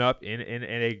be coming up in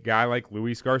a guy like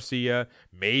Luis Garcia,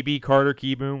 maybe Carter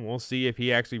Kieboom. We'll see if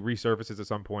he actually resurfaces at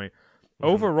some point.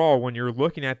 Overall, when you're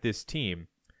looking at this team,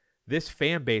 this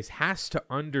fan base has to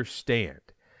understand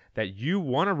that you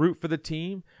want to root for the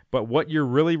team, but what you're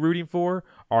really rooting for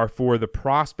are for the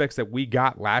prospects that we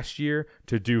got last year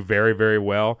to do very, very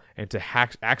well and to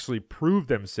actually prove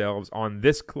themselves on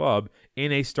this club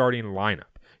in a starting lineup.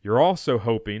 You're also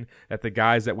hoping that the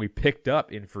guys that we picked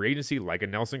up in free agency, like a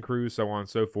Nelson Cruz, so on and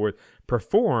so forth,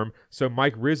 perform so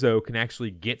Mike Rizzo can actually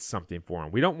get something for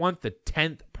him. We don't want the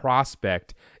 10th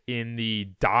prospect in the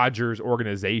Dodgers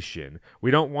organization. We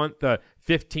don't want the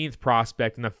 15th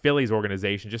prospect in the Phillies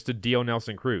organization just to deal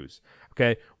Nelson Cruz.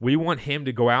 Okay, we want him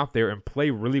to go out there and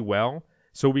play really well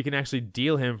so we can actually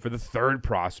deal him for the 3rd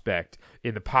prospect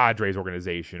in the Padres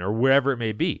organization or wherever it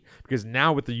may be. Because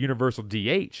now with the universal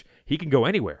DH, he can go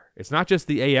anywhere. It's not just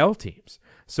the AL teams.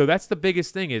 So that's the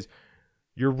biggest thing is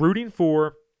you're rooting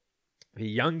for the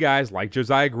young guys like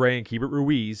Josiah Gray and Keibert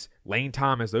Ruiz, Lane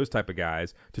Thomas, those type of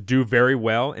guys, to do very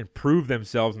well and prove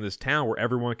themselves in this town where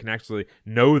everyone can actually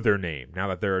know their name now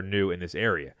that they're new in this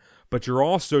area. But you're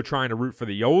also trying to root for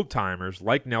the old-timers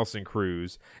like Nelson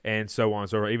Cruz and so on,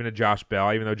 so even a Josh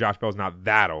Bell, even though Josh Bell's not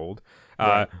that old.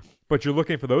 But you're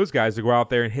looking for those guys to go out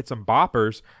there and hit some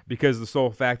boppers because of the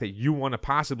sole fact that you want to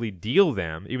possibly deal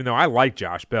them, even though I like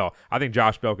Josh Bell. I think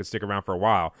Josh Bell could stick around for a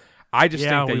while. I just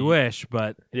think that we wish,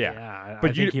 but I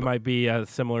think he might be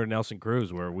similar to Nelson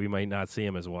Cruz, where we might not see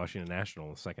him as a Washington National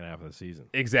in the second half of the season.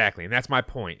 Exactly, and that's my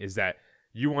point, is that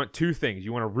you want two things.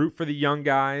 You want to root for the young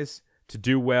guys to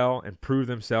do well and prove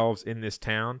themselves in this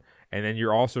town, and then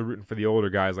you're also rooting for the older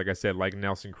guys, like I said, like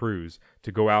Nelson Cruz,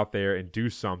 to go out there and do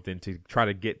something to try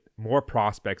to get more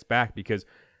prospects back because,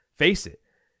 face it,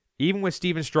 even with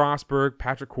Steven Strasburg,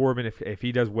 Patrick Corbin, if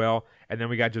he does well, and then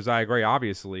we got Josiah Gray,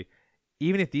 obviously,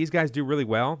 even if these guys do really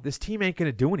well, this team ain't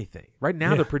going to do anything. Right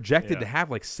now, they're projected to have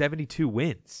like 72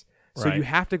 wins. So you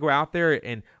have to go out there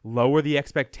and lower the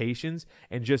expectations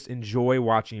and just enjoy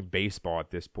watching baseball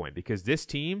at this point because this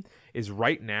team is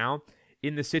right now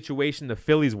in the situation the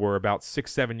Phillies were about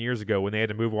 6-7 years ago when they had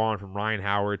to move on from Ryan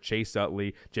Howard, Chase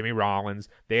Utley, Jimmy Rollins.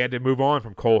 They had to move on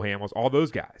from Cole Hamels, all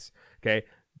those guys. Okay,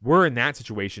 we're in that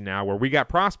situation now where we got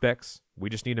prospects. We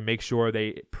just need to make sure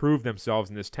they prove themselves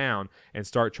in this town and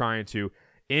start trying to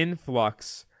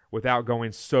influx without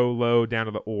going so low down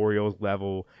to the Orioles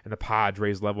level and the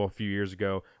Padres level a few years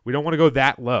ago. We don't want to go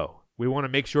that low. We want to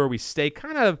make sure we stay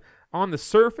kind of on the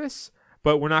surface,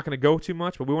 but we're not going to go too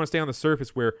much. But we want to stay on the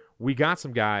surface where we got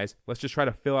some guys. Let's just try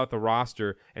to fill out the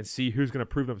roster and see who's going to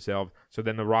prove themselves so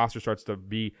then the roster starts to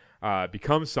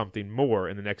become something more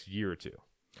in the next year or two.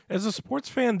 As a sports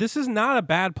fan, this is not a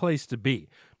bad place to be.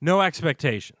 No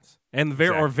expectations. And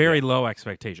very low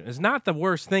expectation. It's not the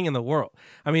worst thing in the world.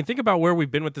 I mean, think about where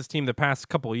we've been with this team the past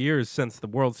couple of years since the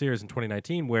World Series in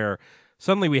 2019, where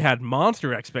suddenly we had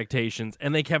monster expectations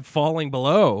and they kept falling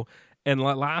below. And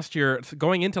last year,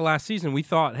 going into last season, we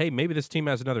thought, hey, maybe this team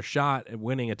has another shot at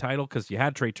winning a title because you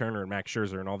had Trey Turner and Max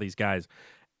Scherzer and all these guys.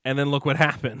 And then look what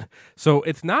happened. So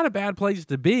it's not a bad place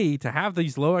to be to have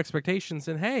these low expectations.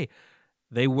 And hey,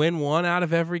 They win one out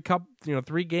of every couple,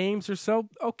 3 games or so.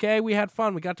 Okay, we had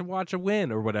fun. We got to watch a win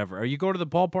or whatever. Or you go to the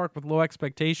ballpark with low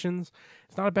expectations.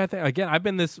 It's not a bad thing. Again, I've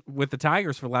been this with the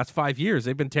Tigers for the last 5 years.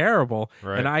 They've been terrible.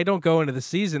 Right. And I don't go into the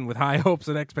season with high hopes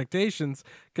and expectations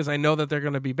because I know that they're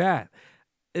going to be bad.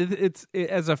 It's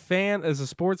as a fan, as a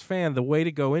sports fan, the way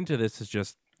to go into this is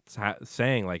just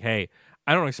saying like, hey,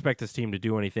 I don't expect this team to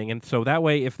do anything. And so that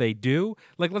way, if they do,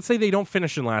 like let's say they don't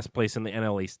finish in last place in the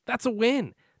NL East, that's a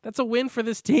win. That's a win for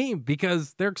this team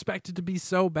because they're expected to be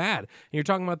so bad. And you're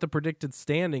talking about the predicted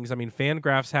standings. I mean,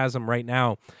 Fangraphs has them right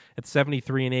now at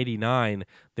 73 and 89.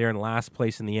 They're in last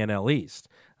place in the NL East.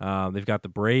 They've got the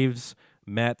Braves,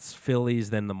 Mets, Phillies,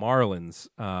 then the Marlins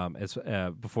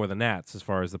before the Nats as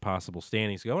far as the possible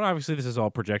standings go. And obviously, this is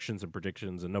all projections and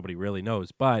predictions, and nobody really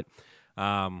knows. But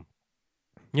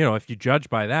if you judge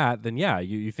by that, then yeah,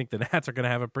 you think the Nats are going to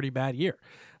have a pretty bad year.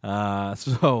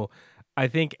 So I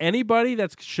think anybody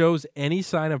that shows any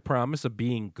sign of promise of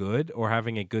being good or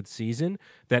having a good season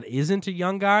that isn't a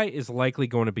young guy is likely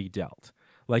going to be dealt.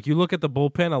 Like you look at the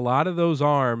bullpen, a lot of those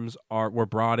arms were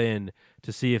brought in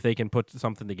to see if they can put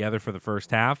something together for the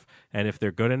first half, and if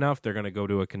they're good enough, they're going to go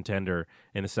to a contender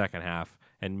in the second half,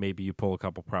 and maybe you pull a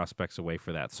couple prospects away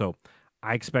for that. So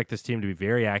I expect this team to be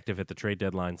very active at the trade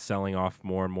deadline, selling off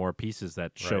more and more pieces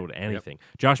that showed anything.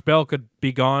 Yep. Josh Bell could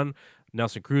be gone.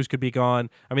 Nelson Cruz could be gone.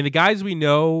 I mean, the guys we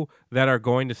know that are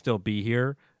going to still be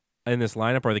here in this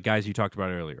lineup are the guys you talked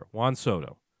about earlier. Juan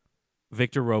Soto,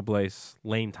 Victor Robles,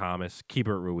 Lane Thomas,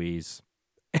 Keibert Ruiz.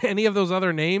 Any of those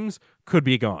other names could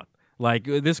be gone. Like,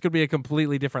 this could be a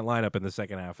completely different lineup in the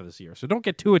second half of this year. So don't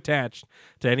get too attached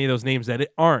to any of those names that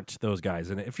aren't those guys.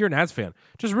 And if you're an Nats fan,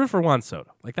 just root for Juan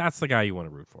Soto. Like, that's the guy you want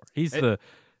to root for. He's the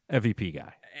MVP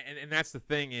guy. And that's the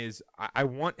thing is, I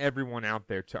want everyone out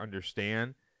there to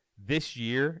understand this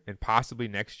year and possibly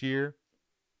next year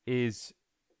is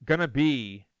going to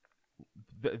be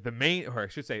the main, or I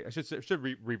should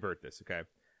revert this, okay?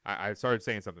 I started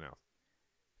saying something else.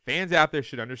 Fans out there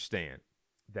should understand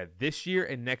that this year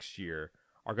and next year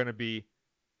are going to be,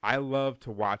 I love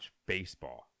to watch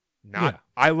baseball.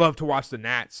 I love to watch the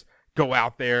Nats go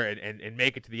out there and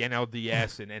make it to the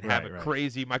NLDS and have a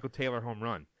crazy Michael Taylor home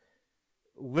run.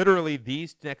 Literally,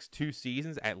 these next 2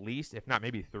 seasons, at least, if not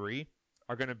maybe 3,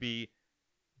 are going to be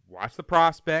watch the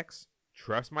prospects,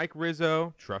 trust Mike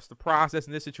Rizzo, trust the process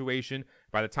in this situation.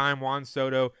 By the time Juan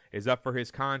Soto is up for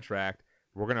his contract,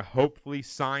 we're going to hopefully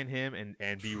sign him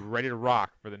and be ready to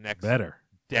rock for the next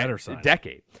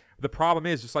decade. The problem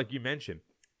is, just like you mentioned,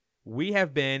 we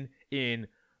have been in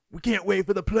we can't wait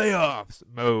for the playoffs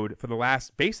mode for the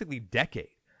last basically decade.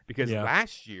 Because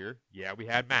last year, we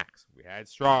had Max, we had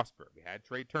Strasburg, we had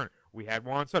Trey Turner, we had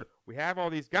Juan Soto. We have all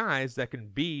these guys that can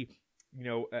be,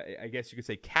 I guess you could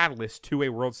say catalyst to a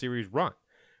World Series run.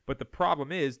 But the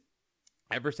problem is,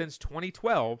 ever since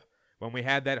 2012, when we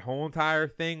had that whole entire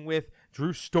thing with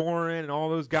Drew Storen and all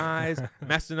those guys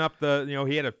messing up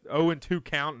he had a 0-2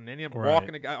 count and ended up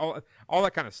walking a guy, all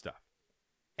that kind of stuff.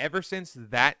 Ever since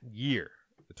that year,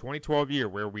 the 2012 year,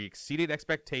 where we exceeded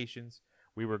expectations,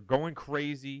 we were going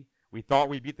crazy. We thought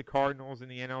we beat the Cardinals in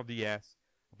the NLDS,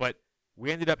 but we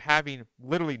ended up having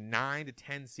literally 9 to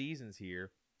 10 seasons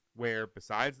here where,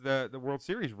 besides the World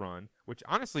Series run, which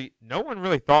honestly no one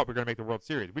really thought we were going to make the World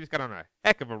Series. We just got on a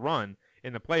heck of a run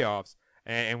in the playoffs,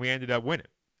 and we ended up winning.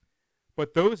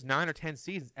 But those 9 or 10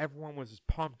 seasons, everyone was just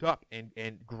pumped up and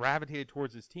gravitated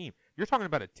towards this team. You're talking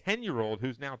about a 10-year-old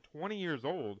who's now 20 years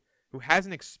old, who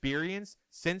hasn't experienced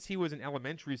since he was in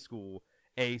elementary school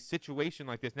a situation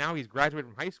like this. Now he's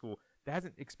graduated from high school, that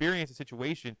hasn't experienced a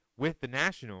situation with the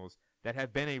Nationals that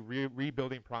have been a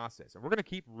rebuilding process. And we're going to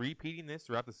keep repeating this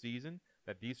throughout the season,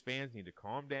 that these fans need to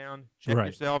calm down, check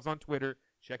yourselves on Twitter,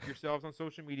 check yourselves on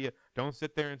social media. Don't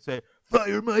sit there and say,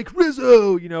 fire Mike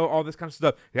Rizzo, all this kind of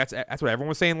stuff. That's what everyone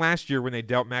was saying last year when they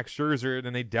dealt Max Scherzer and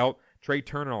then they dealt Trey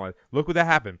Turner. All that. Look what that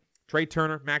happened. Trey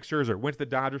Turner, Max Scherzer went to the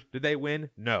Dodgers. Did they win?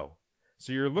 No.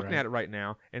 So you're looking at it right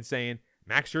now and saying,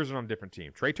 Max Scherzer on a different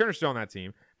team. Trey Turner's still on that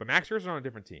team, but Max Scherzer on a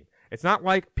different team. It's not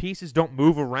like pieces don't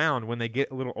move around when they get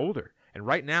a little older. And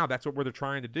right now, that's what they're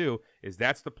trying to do.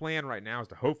 That's the plan right now, is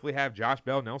to hopefully have Josh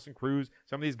Bell, Nelson Cruz,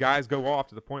 some of these guys go off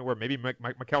to the point where maybe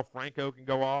Maikel Franco can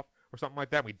go off or something like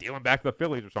that. We deal him back to the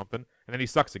Phillies or something, and then he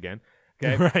sucks again.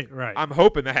 Okay? Right. I'm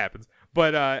hoping that happens.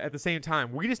 But at the same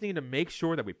time, we just need to make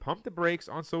sure that we pump the brakes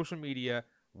on social media,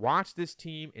 watch this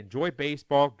team, enjoy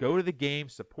baseball, go to the game,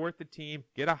 support the team,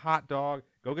 get a hot dog,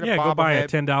 go get a bobblehead. Go buy a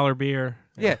 $10 beer.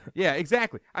 Yeah,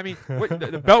 exactly. I mean,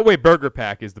 the Beltway Burger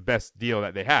Pack is the best deal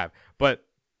that they have. But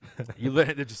I'm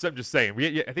just saying,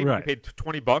 I think we paid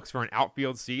 $20 for an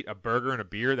outfield seat, a burger, and a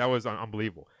beer. That was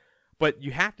unbelievable. But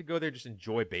you have to go there just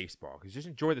enjoy baseball because just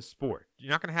enjoy the sport. You're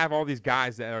not going to have all these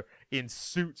guys that are in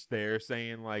suits there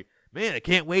saying like, man, I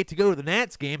can't wait to go to the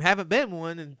Nats game. Haven't been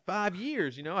one in 5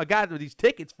 years. I got these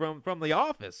tickets from the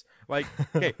office. Like,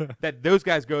 okay, that those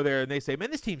guys go there and they say, man,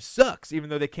 this team sucks,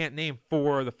 even though they can't name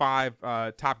 4 of the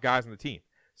 5 top guys on the team.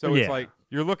 So it's like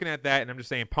you're looking at that, and I'm just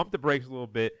saying pump the brakes a little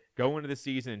bit, go into the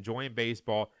season, enjoying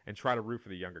baseball, and try to root for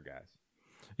the younger guys.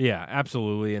 Yeah,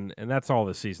 absolutely, and that's all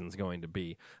the season's going to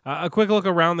be. A quick look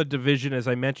around the division, as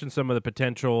I mentioned, some of the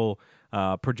potential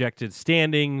projected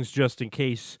standings, just in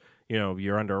case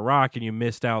you're under a rock and you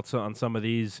missed out on some of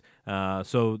these.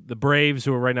 So the Braves,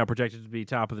 who are right now projected to be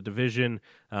top of the division,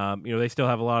 they still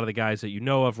have a lot of the guys that you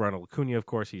know of. Ronald Acuna, of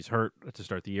course, he's hurt to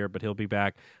start the year, but he'll be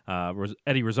back.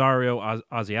 Eddie Rosario,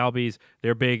 Ozzy Albies,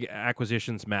 their big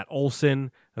acquisitions, Matt Olson,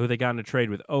 who they got in a trade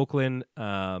with Oakland.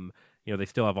 They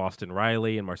still have Austin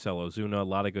Riley and Marcelo Ozuna, a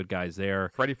lot of good guys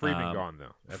there. Freddie Freeman gone,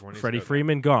 though. Freddie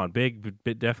Freeman gone.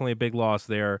 Definitely a big loss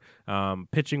there.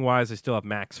 Pitching-wise, they still have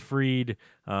Max Fried.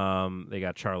 They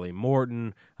got Charlie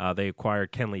Morton. They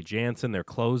acquired Kenley Jansen, their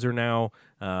closer now,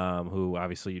 who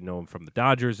obviously you know him from the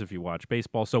Dodgers if you watch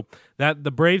baseball. So that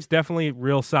the Braves definitely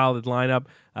real solid lineup.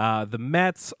 The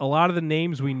Mets, a lot of the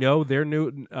names we know, they're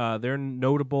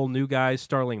notable new guys: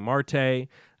 Starling Marte,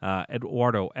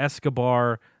 Eduardo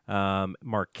Escobar,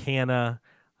 Mark Canha,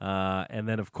 and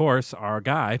then, of course, our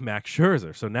guy, Max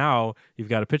Scherzer. So now you've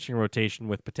got a pitching rotation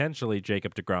with potentially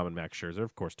Jacob deGrom and Max Scherzer.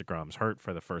 Of course, deGrom's hurt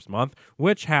for the first month,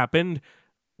 which happened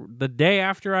the day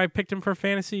after I picked him for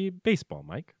fantasy baseball,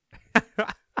 Mike.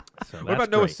 So what about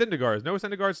Noah Syndergaard? Is Noah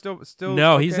Syndergaard still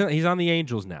No, okay? he's on the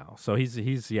Angels now. So he's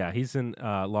in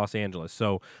Los Angeles.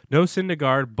 So no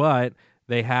Syndergaard, but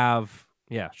they have...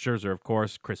 Yeah, Scherzer, of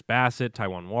course, Chris Bassett,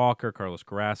 Taijuan Walker, Carlos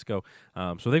Carrasco.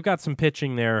 So they've got some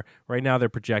pitching there. Right now they're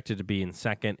projected to be in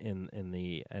second in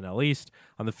the NL East.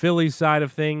 On the Phillies side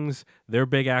of things, their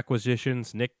big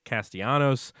acquisitions, Nick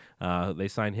Castellanos, they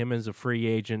signed him as a free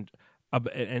agent.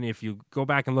 And if you go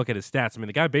back and look at his stats, I mean,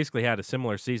 the guy basically had a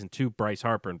similar season to Bryce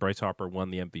Harper, and Bryce Harper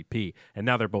won the MVP. And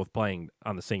now they're both playing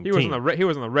on the same team. He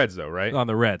was on the Reds, though, right? On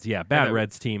the Reds, yeah. Bad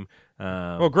Reds team.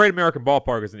 Great American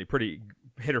Ballpark isn't a pretty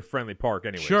hitter-friendly park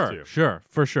anyway. Sure,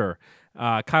 for sure.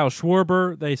 Kyle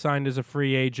Schwarber, they signed as a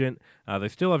free agent. They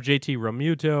still have JT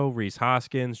Realmuto, Rhys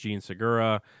Hoskins, Gene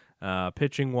Segura.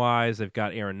 Pitching-wise, they've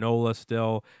got Aaron Nola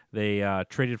still. They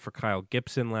traded for Kyle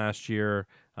Gibson last year.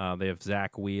 They have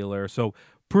Zach Wheeler. So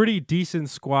pretty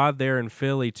decent squad there in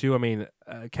Philly, too. I mean,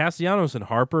 Castellanos and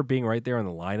Harper being right there in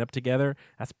the lineup together,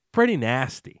 that's pretty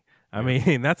nasty. I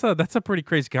mean, that's a pretty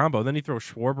crazy combo. Then you throw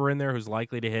Schwarber in there, who's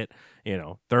likely to hit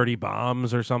 30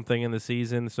 bombs or something in the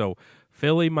season. So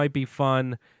Philly might be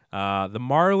fun. The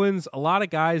Marlins, a lot of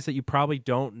guys that you probably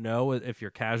don't know if you're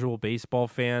a casual baseball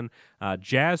fan.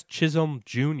 Jazz Chisholm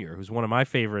Jr., who's one of my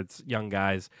favorites, young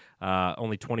guys,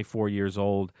 only 24 years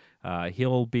old.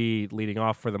 He'll be leading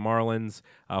off for the Marlins.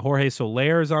 Jorge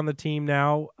Soler is on the team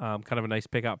now. Kind of a nice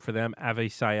pickup for them.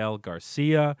 Avisail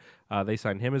Garcia, they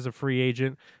signed him as a free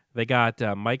agent. They got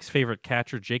Mike's favorite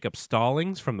catcher, Jacob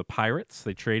Stallings, from the Pirates.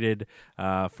 They traded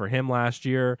for him last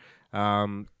year.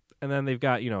 And then they've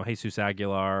got, Jesus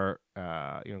Aguilar,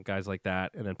 guys like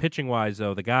that. And then pitching-wise,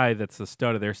 though, the guy that's the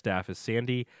stud of their staff is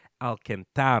Sandy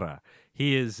Alcantara.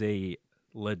 He is a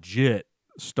legit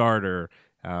starter,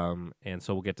 and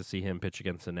so we'll get to see him pitch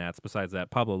against the Nats. Besides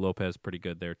that, Pablo Lopez, pretty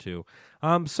good there, too.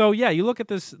 So, yeah, you look at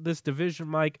this division,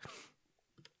 Mike.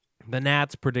 The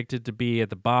Nats predicted to be at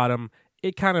the bottom.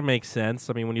 It kind of makes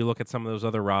sense. I mean, when you look at some of those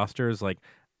other rosters, like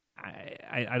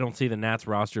I don't see the Nats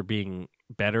roster being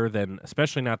better than,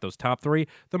 especially not those top three.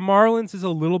 The Marlins is a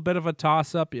little bit of a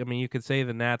toss-up. I mean, you could say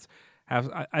the Nats have.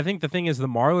 I think the thing is the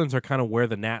Marlins are kind of where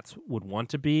the Nats would want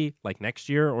to be, like next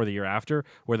year or the year after,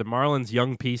 where the Marlins'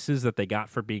 young pieces that they got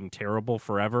for being terrible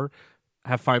forever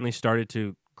have finally started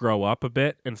to grow up a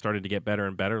bit and started to get better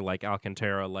and better, like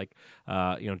Alcantara, like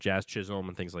Jazz Chisholm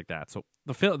and things like that. So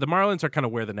the Marlins are kind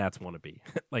of where the Nats want to be,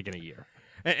 like in a year.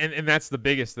 And that's the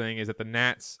biggest thing is that the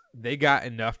Nats, they got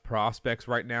enough prospects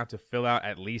right now to fill out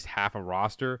at least half a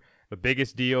roster. The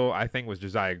biggest deal, I think, was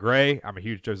Josiah Gray. I'm a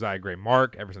huge Josiah Gray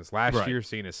mark ever since last year,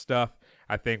 seeing his stuff.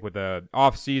 I think with the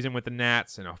off season with the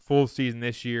Nats and a full season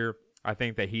this year, I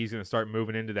think that he's going to start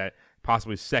moving into that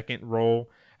possibly second role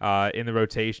in the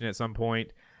rotation at some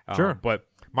point. Sure. But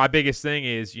my biggest thing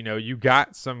is, you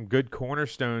got some good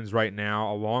cornerstones right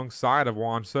now alongside of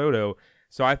Juan Soto.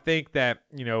 So I think that,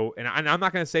 and I'm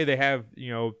not going to say they have,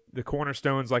 the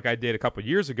cornerstones like I did a couple of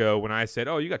years ago when I said,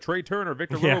 oh, you got Trey Turner,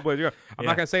 Victor Robles. I'm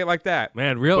not going to say it like that.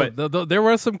 Man, really, there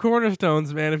were some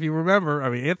cornerstones, man, if you remember. I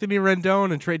mean, Anthony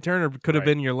Rendon and Trey Turner could have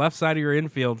been your left side of your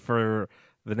infield for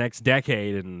the next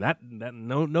decade, and that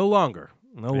no longer.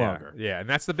 Yeah, and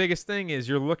that's the biggest thing is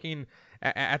you're looking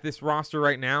at this roster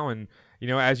right now, and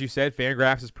as you said,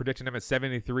 Fangraphs is predicting them at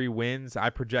 73 wins. I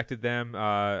projected them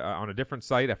on a different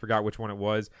site. I forgot which one it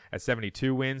was, at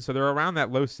 72 wins. So they're around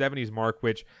that low 70s mark,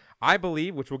 which I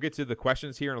believe, which we'll get to the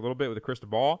questions here in a little bit with the crystal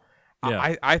ball.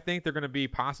 Yeah. I think they're going to be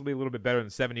possibly a little bit better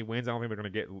than 70 wins. I don't think they're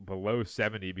going to get below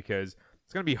 70 because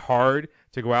it's going to be hard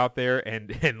to go out there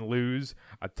and lose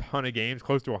a ton of games,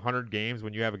 close to 100 games,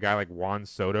 when you have a guy like Juan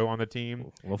Soto on the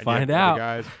team. We'll find out.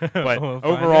 Guys. But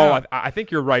overall, I think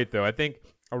you're right, though. I think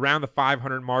around the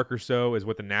 500 mark or so is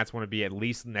what the Nats want to be at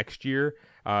least next year.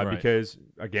 Because,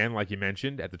 again, like you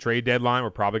mentioned, at the trade deadline, we're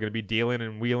probably going to be dealing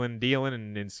and wheeling, dealing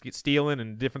and stealing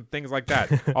and different things like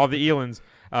that. All the Elans.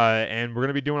 And we're going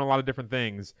to be doing a lot of different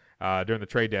things during the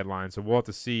trade deadline. So we'll have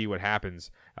to see what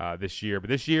happens this year. But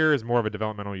this year is more of a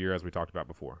developmental year, as we talked about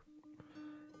before.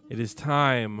 It is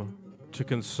time to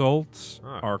consult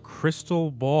our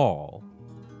crystal ball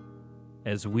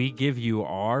as we give you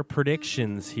our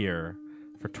predictions here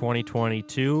for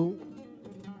 2022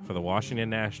 for the Washington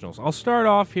Nationals. I'll start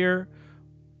off here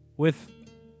with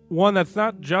one that's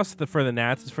not just for the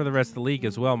Nats, it's for the rest of the league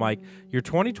as well, Mike. Your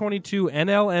 2022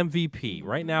 NL MVP.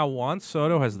 Right now, Juan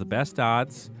Soto has the best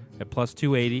odds at plus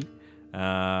 280,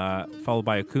 followed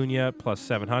by Acuna plus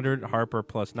 700, Harper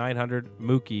plus 900,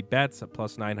 Mookie Betts at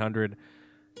plus 900.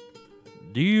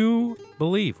 Do you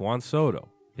believe Juan Soto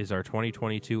is our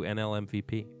 2022 NL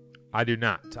MVP? I do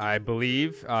not. I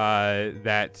believe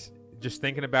that just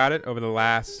thinking about it over the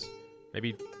last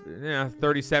maybe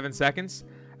 37 seconds,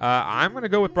 I'm going to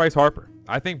go with Bryce Harper.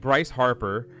 I think Bryce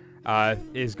Harper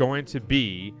is going to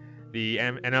be the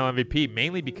NL MVP,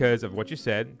 mainly because of what you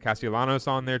said. Castellanos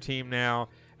on their team now,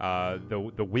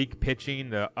 the weak pitching,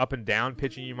 the up and down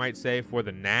pitching, you might say, for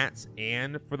the Nats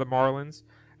and for the Marlins.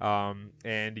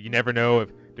 And you never know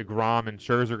if DeGrom and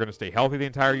Scherzer are going to stay healthy the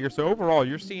entire year. So overall,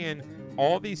 you're seeing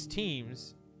all these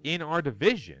teams in our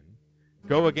division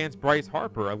go against Bryce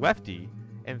Harper, a lefty,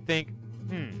 and think,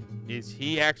 is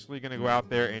he actually going to go out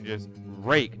there and just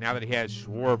rake now that he has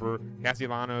Schwarber,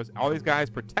 Castellanos, all these guys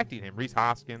protecting him, Rhys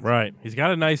Hoskins? Right. He's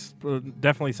got a nice,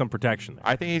 definitely some protection there.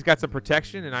 I think he's got some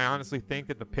protection, and I honestly think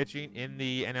that the pitching in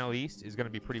the NL East is going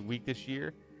to be pretty weak this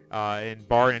year. And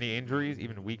bar any injuries,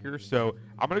 even weaker. So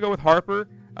I'm going to go with Harper,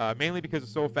 mainly because of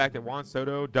the sole fact that Juan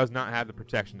Soto does not have the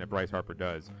protection that Bryce Harper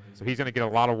does. So he's going to get a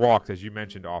lot of walks, as you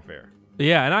mentioned off air.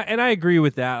 Yeah, and I agree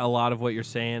with that, a lot of what you're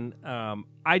saying.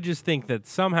 I just think that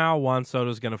somehow Juan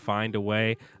Soto's going to find a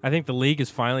way. I think the league is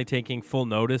finally taking full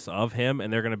notice of him,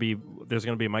 and there's going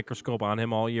to be a microscope on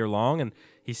him all year long, and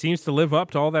he seems to live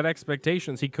up to all that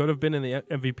expectations. He could have been in the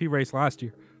MVP race last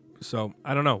year. So,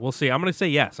 I don't know. We'll see. I'm going to say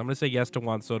yes. I'm going to say yes to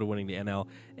Juan Soto winning the NL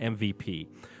MVP.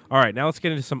 All right, now let's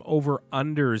get into some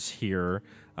over-unders here.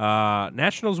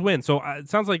 Nationals win. So, it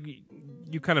sounds like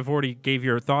you kind of already gave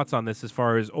your thoughts on this as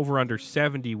far as over-under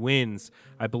 70 wins.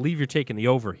 I believe you're taking the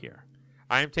over here.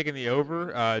 I am taking the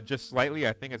over just slightly.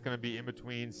 I think it's going to be in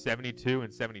between 72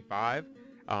 and 75.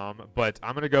 But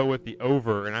I'm going to go with the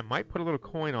over, and I might put a little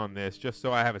coin on this just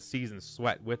so I have a season's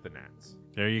sweat with the Nats.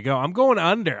 There you go. I'm going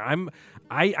under. I'm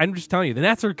just telling you, the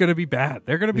Nats are going to be bad.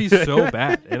 They're going to be so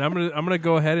bad, and I'm gonna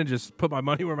go ahead and just put my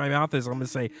money where my mouth is. I'm going to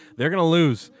say they're going to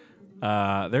lose.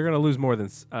 They're going to lose more than,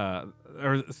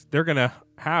 or they're going to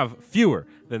have fewer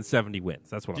than 70 wins.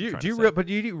 That's what I'm trying to say. But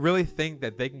do you really think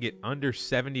that they can get under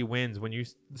 70 wins when you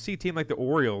see a team like the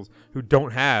Orioles, who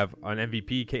don't have an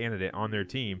MVP candidate on their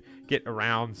team, get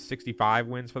around 65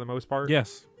 wins for the most part?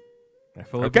 Yes. I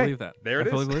fully believe that. There it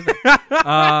is. Believe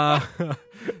that.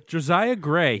 Josiah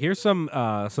Gray. Here's some.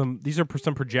 These are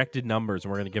some projected numbers,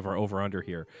 and we're going to give our over under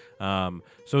here.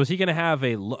 So is he going to have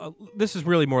this is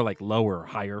really more like lower,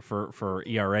 higher for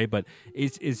ERA, but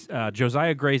is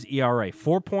Josiah Gray's ERA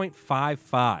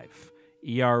 4.55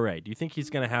 ERA? Do you think he's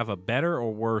going to have a better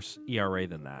or worse ERA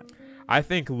than that? I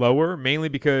think lower, mainly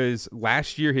because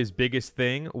last year his biggest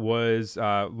thing was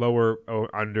lower,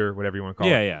 under, whatever you want to call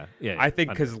it. Yeah. I think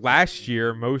because last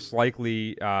year, most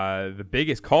likely, the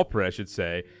biggest culprit, I should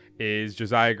say, is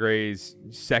Josiah Gray's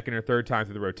second or third time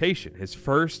through the rotation. His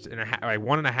first and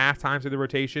 1.5 times through the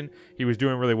rotation, he was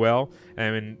doing really well.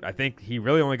 And I think he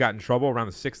really only got in trouble around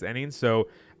the 6th inning. So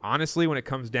honestly, when it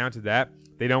comes down to that,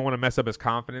 they don't want to mess up his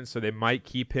confidence, so they might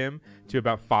keep him to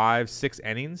about 5-6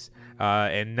 innings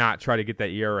and not try to get that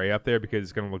ERA up there because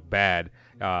it's going to look bad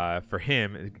for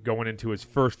him going into his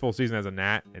first full season as a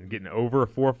Nat and getting over a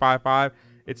 4.55.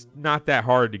 It's not that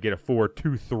hard to get a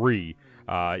 4.23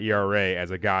 ERA as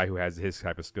a guy who has his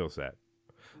type of skill set.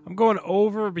 I'm going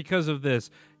over because of this.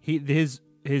 His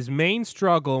his main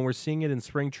struggle, and we're seeing it in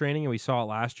spring training, and we saw it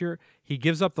last year, he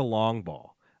gives up the long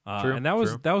ball. And that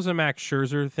was a Max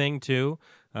Scherzer thing too.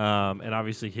 And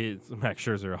obviously Max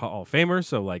Scherzer a Hall of Famer,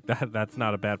 so like that's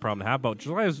not a bad problem to have. But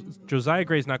Josiah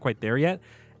Gray's not quite there yet,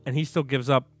 and he still gives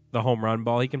up the home run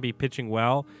ball. He can be pitching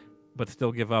well, but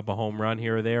still give up a home run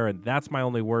here or there, and that's my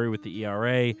only worry with the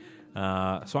ERA.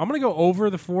 So I'm going to go over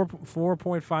the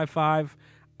 4.55.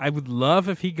 I would love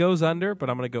if he goes under, but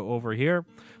I'm going to go over here.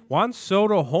 Juan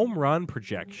Soto home run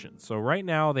projection. So right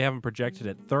now they have him projected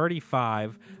at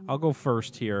 35. I'll go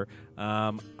first here.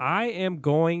 I am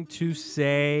going to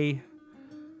say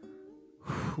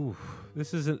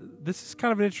this is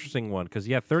kind of an interesting one because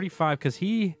 35 because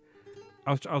I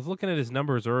was looking at his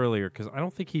numbers earlier because I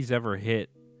don't think he's ever hit.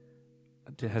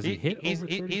 Has he hit over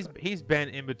 35? He's been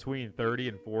in between 30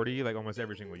 and 40 like almost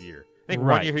every single year. I think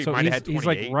right. one year he might have had 28. He's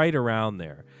like right around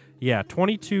there. Yeah,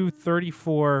 22,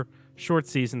 34, short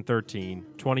season 13,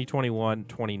 2021,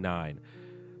 29.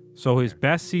 So his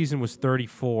best season was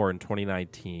 34 in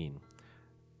 2019.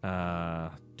 Do I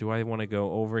want to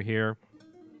go over here?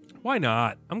 Why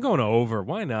not? I'm going over.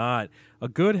 Why not? A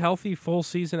good, healthy, full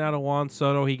season out of Juan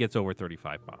Soto, he gets over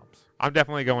 35 bombs. I'm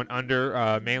definitely going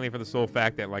under, mainly for the sole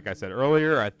fact that, like I said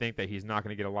earlier, I think that he's not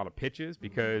going to get a lot of pitches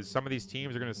because some of these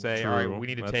teams are going to say, all right, we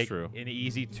need to take an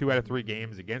easy 2 out of 3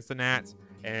 games against the Nats,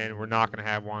 and we're not going to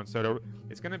have Juan Soto.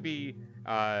 It's going to be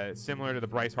similar to the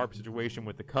Bryce Harper situation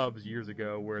with the Cubs years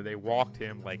ago where they walked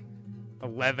him like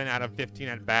 11 out of 15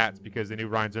 at-bats because they knew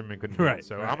Ryan Zimmerman couldn't do it.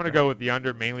 So I'm going to go with the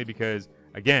under mainly because,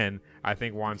 again, I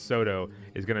think Juan Soto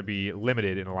is going to be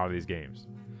limited in a lot of these games.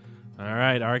 All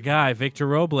right, our guy, Victor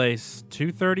Robles,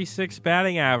 236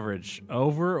 batting average.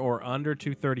 Over or under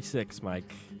 236,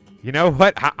 Mike? You know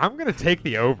what? I'm going to take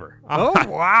the over. Oh,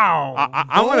 wow.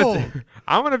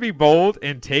 I'm going to be bold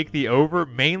and take the over,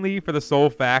 mainly for the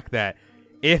sole fact that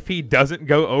if he doesn't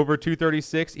go over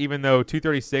 236, even though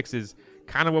 236 is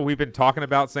kind of what we've been talking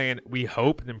about, saying we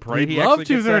hope and pray he actually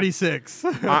gets 236.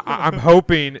 I'm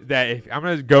hoping that I'm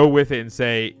going to go with it and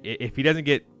say if he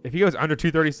goes under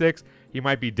 236, he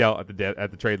might be dealt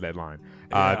at the trade deadline.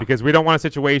 Because we don't want a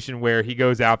situation where he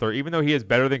goes out there, even though he is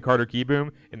better than Carter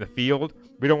Kieboom in the field,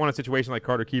 we don't want a situation like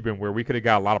Carter Kieboom where we could have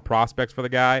got a lot of prospects for the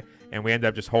guy and we end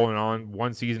up just holding on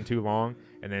one season too long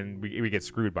and then we get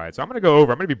screwed by it. So I'm going to go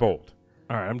over. I'm going to be bold.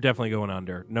 All right, I'm definitely going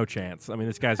under. No chance. I mean,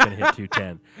 this guy's going to hit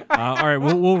 210. All right,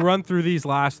 we'll run through these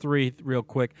last 3 real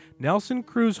quick. Nelson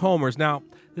Cruz homers. Now,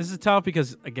 this is tough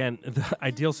because, again, the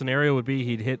ideal scenario would be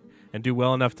he'd hit and do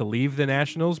well enough to leave the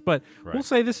Nationals, but we'll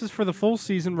say this is for the full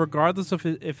season, regardless of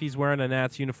if he's wearing a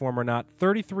Nats uniform or not.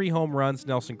 33 home runs,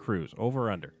 Nelson Cruz. Over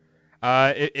or under?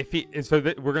 We're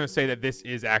going to say that this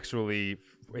is actually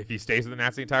if he stays with the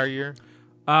Nats the entire year?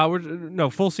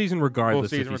 Full season regardless.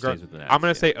 Stays with the Nats. I'm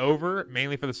going to say over,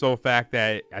 mainly for the sole fact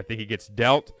that I think he gets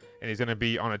dealt, and he's going to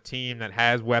be on a team that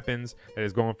has weapons that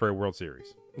is going for a World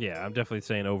Series. Yeah, I'm definitely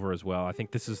saying over as well. I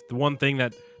think this is the one thing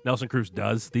that Nelson Cruz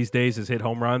does these days is hit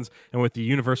home runs, and with the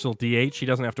universal DH, he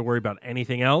doesn't have to worry about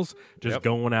anything else, just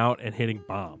going out and hitting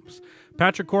bombs.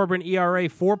 Patrick Corbin, ERA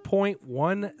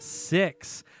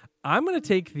 4.16. I'm going to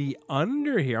take the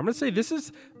under here. I'm going to say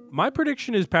my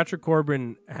prediction is Patrick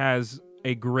Corbin has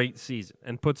a great season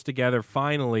and puts together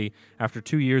finally after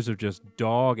 2 years of just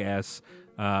dog-ass.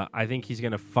 I think he's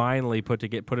going to finally put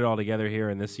it all together here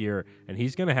in this year, and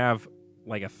he's going to have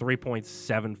like a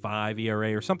 3.75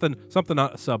 ERA or something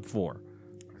not sub 4.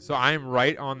 So I'm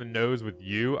right on the nose with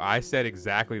you. I said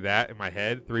exactly that in my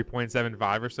head,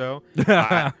 3.75 or so.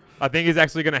 I think he's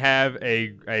actually going to have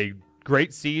a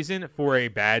great season for a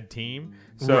bad team.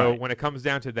 So when it comes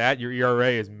down to that, your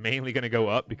ERA is mainly going to go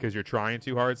up because you're trying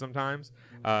too hard sometimes.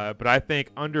 But I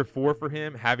think under 4 for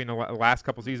him, having the last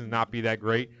couple seasons not be that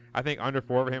great, I think under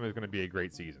 4 for him is going to be a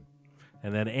great season.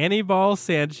 And then Anibal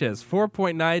Sanchez,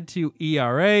 4.92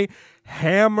 ERA.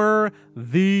 Hammer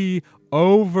the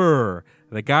over.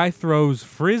 The guy throws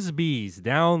frisbees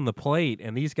down the plate,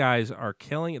 and these guys are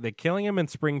killing him in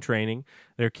spring training.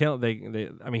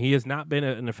 He has not been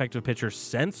an effective pitcher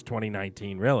since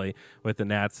 2019, really, with the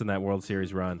Nats in that World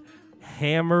Series run.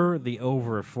 Hammer the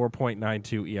over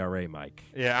 4.92 ERA, Mike.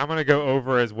 Yeah, I'm going to go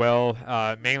over as well,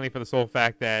 mainly for the sole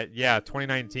fact that,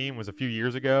 2019 was a few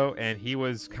years ago, and he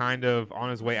was kind of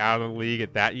on his way out of the league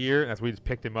at that year. That's why we just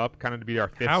picked him up kind of to be our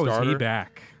fifth starter. How is he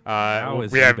back?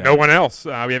 We have no one else.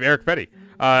 We have Eric Fetty.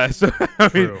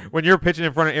 When you're pitching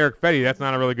in front of Eric Fetty, that's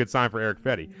not a really good sign for Eric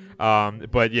Fetty. But, I'm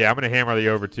going to hammer the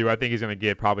over, too. I think he's going to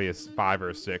get probably a 5 or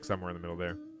a 6, somewhere in the middle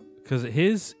there. Because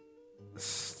his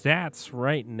stats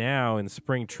right now in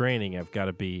spring training have got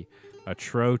to be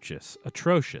atrocious.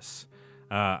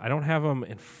 I don't have them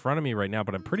in front of me right now,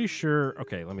 but I'm pretty sure.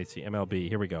 Okay, let me see. MLB.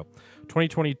 Here we go.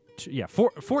 2022. Yeah,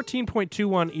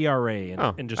 14.21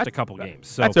 ERA in just a couple games.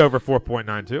 So that's over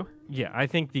 4.92. Yeah, I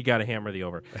think you got to hammer the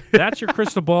over. That's your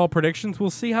crystal ball predictions. We'll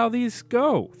see how these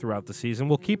go throughout the season.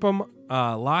 We'll keep them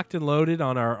locked and loaded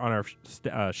on our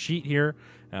sheet here.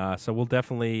 So we'll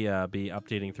definitely be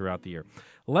updating throughout the year.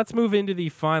 Let's move into the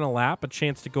final lap. A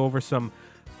chance to go over some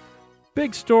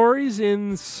big stories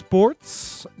in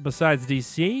sports besides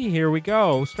DC. Here we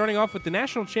go. Starting off with the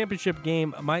national championship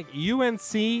game, Mike,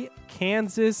 UNC,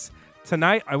 Kansas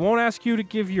tonight. I won't ask you to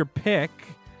give your pick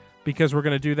because we're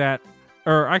going to do that.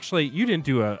 Or actually, you didn't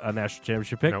do a national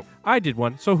championship pick. Nope. I did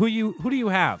one. So who do you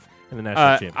have in the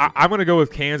national championship? I'm going to go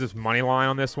with Kansas money line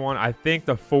on this one. I think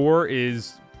the 4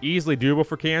 is easily doable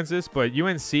for Kansas, but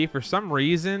UNC, for some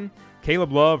reason,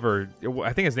 Caleb Love, or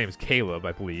I think his name is Caleb,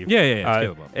 I believe. Yeah,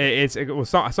 it's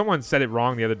Caleb Love. Someone said it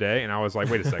wrong the other day, and I was like,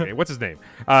 wait a second, what's his name?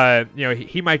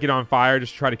 He might get on fire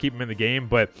just to try to keep him in the game,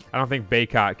 but I don't think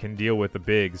Baycott can deal with the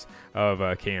bigs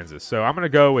of Kansas. So I'm going to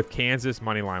go with Kansas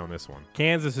money line on this one.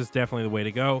 Kansas is definitely the way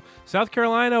to go. South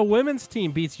Carolina women's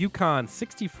team beats UConn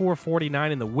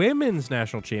 64-49 in the women's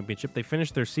national championship. They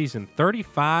finished their season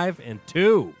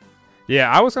 35-2. Yeah,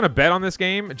 I was going to bet on this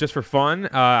game just for fun.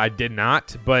 I did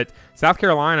not, but South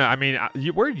Carolina, I mean,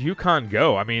 where did UConn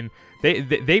go? I mean,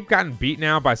 they've gotten beat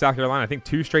now by South Carolina, I think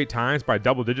 2 straight times by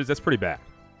double digits. That's pretty bad.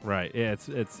 Right. Yeah,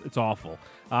 it's awful.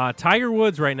 Tiger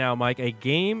Woods right now, Mike, a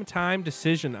game-time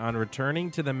decision on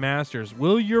returning to the Masters.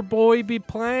 Will your boy be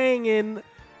playing in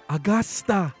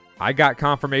Augusta? I got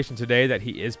confirmation today that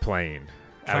he is playing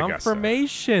at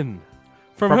Confirmation? Augusta.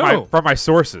 From who? From my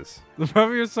sources.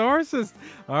 From your sources.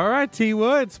 All right, T.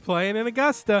 Woods playing in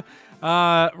Augusta.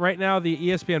 Right now, the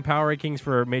ESPN Power Rankings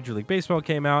for Major League Baseball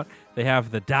came out. They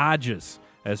have the Dodgers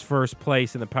as first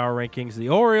place in the Power Rankings. The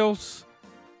Orioles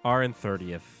are in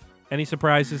 30th. Any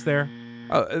surprises there?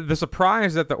 The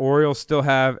surprise that the Orioles still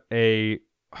have a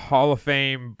Hall of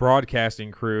Fame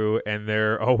broadcasting crew, and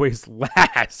they're always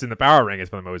last in the Power Rankings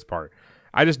for the most part.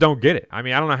 I just don't get it. I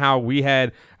mean, I don't know how we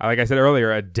had, like I said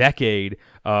earlier, a decade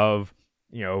of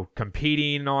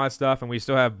competing and all that stuff, and we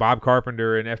still have Bob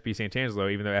Carpenter and FP Santangelo,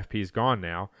 even though FP is gone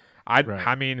now.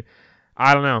 I mean,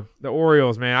 I don't know. The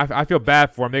Orioles, man, I feel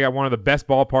bad for them. They got one of the best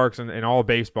ballparks in all of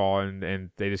baseball, and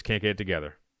they just can't get it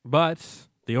together. But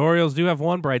the Orioles do have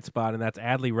one bright spot, and that's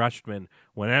Adley Rutschman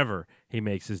whenever he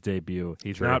makes his debut.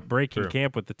 He's not breaking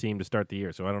camp with the team to start the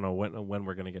year, so I don't know when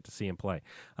we're going to get to see him play.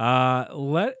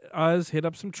 Let us hit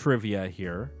up some trivia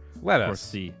here. Of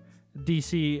course, the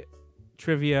DC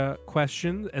trivia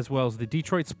question, as well as the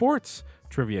Detroit sports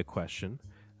trivia question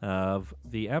of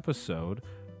the episode.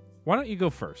 Why don't you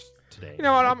go first today? You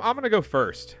know what? I'm going to go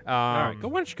first. All right, why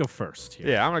don't you go first here?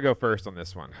 Yeah, I'm going to go first on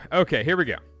this one. Okay, here we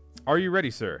go. Are you ready,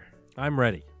 sir? I'm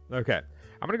ready. Okay.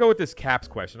 I'm going to go with this Caps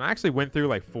question. I actually went through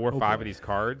like 4 or 5 of these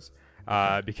cards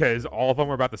because all of them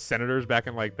were about the Senators back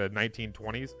in like the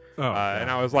 1920s. And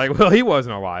I was like, well, he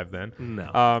wasn't alive then.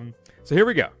 No. So here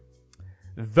we go.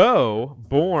 Though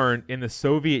born in the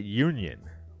Soviet Union,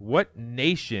 what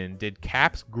nation did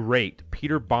Caps great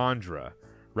Peter Bondra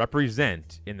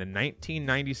represent in the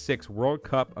 1996 World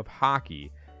Cup of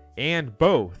Hockey and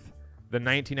both the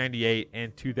 1998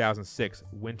 and 2006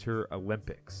 Winter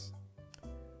Olympics?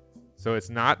 So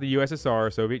it's not the USSR or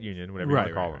Soviet Union, whatever you want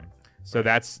to call them. So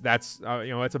that's that's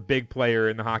a big player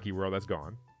in the hockey world that's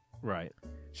gone. Right.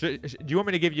 Do you want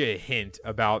me to give you a hint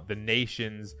about the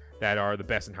nations that are the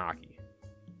best in hockey?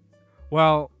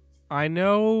 Well, I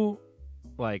know,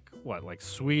 like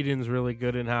Sweden's really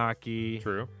good in hockey.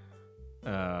 True.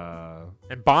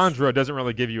 And Bondra doesn't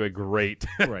really give you a great,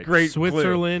 great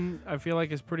Switzerland, clue. I feel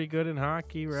like, is pretty good in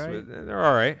hockey, right? They're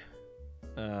all right.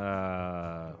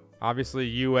 Obviously,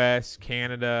 U.S.,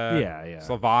 Canada,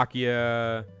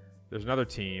 Slovakia. There's another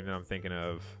team that I'm thinking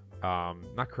of.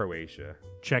 Not Croatia.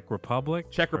 Czech Republic?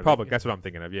 Czech Republic, that's what I'm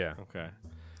thinking of, yeah. Okay.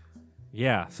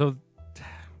 Yeah, so,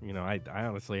 I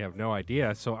honestly have no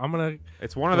idea. So I'm going to...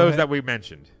 It's one of those that we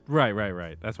mentioned.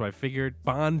 Right. That's what I figured.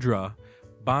 Bondra.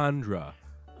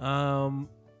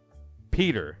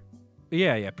 Peter.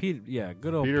 Yeah, Peter. Yeah,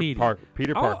 good old Peter.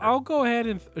 Peter Parker. I'll go ahead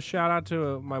and shout out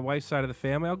to my wife's side of the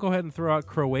family. I'll go ahead and throw out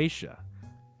Croatia.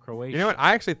 You know what?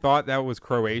 I actually thought that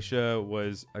Croatia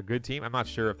was a good team. I'm not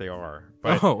sure if they are.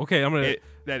 But okay. I'm gonna.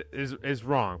 That is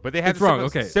wrong. But they have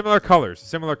similar colors.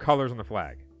 Similar colors on the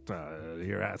flag.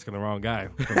 You're asking the wrong guy.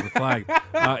 The flag.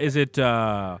 Is it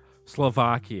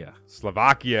Slovakia?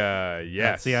 Slovakia.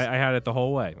 Yes. See, I had it the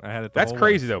whole way. That's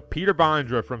crazy though. Peter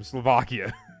Bondra from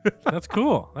Slovakia. That's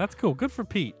cool. Good for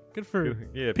Pete. Good for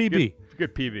PB.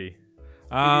 Good PB.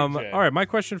 All right, my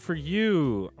question for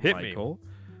you, Hit Michael. me.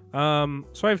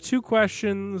 So I have 2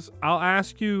 questions. I'll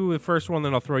ask you the first one,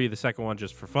 then I'll throw you the second one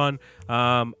just for fun.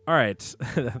 All right.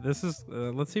 This is,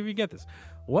 let's see if you get this.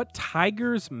 What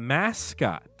Tigers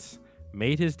mascot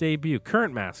made his debut?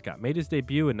 Current mascot made his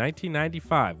debut in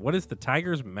 1995. What is the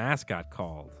Tigers mascot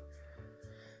called?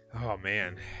 Oh,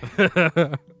 man.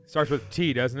 Starts with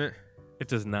T, doesn't it? It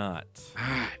does not.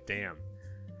 Damn.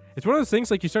 It's one of those things,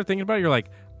 like, you start thinking about it, you're like,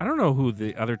 I don't know who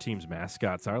the other team's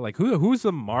mascots are. Like, who's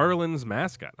the Marlins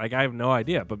mascot? Like, I have no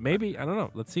idea, but maybe, I don't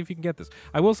know. Let's see if you can get this.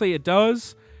 I will say it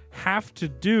does have to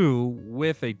do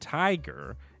with a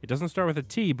tiger. It doesn't start with a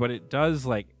T, but it does,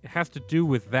 like, it has to do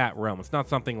with that realm. It's not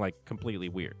something, like, completely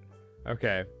weird.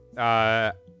 Okay.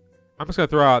 I'm just going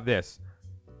to throw out this.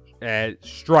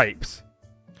 Stripes.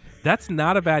 That's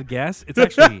not a bad guess. It's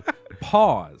actually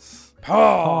Paws.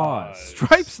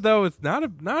 Stripes, though, it's not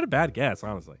a bad guess,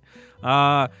 honestly.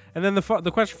 And then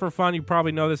the question for fun, you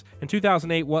probably know this. In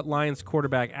 2008, what Lions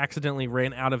quarterback accidentally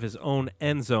ran out of his own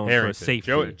end zone for a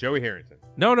safety? Joey Harrington.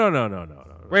 No.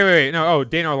 Wait. No. Oh,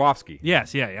 Dan Orlovsky.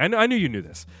 Yes, yeah. I knew you knew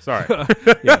this. Sorry.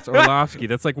 Yes, Orlovsky.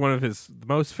 That's like one of his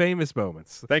most famous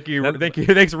moments. Thank you.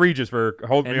 Thanks, Regis, for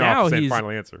holding me off to say final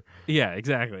answer. Yeah,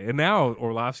 exactly. And now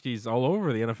Orlovsky's all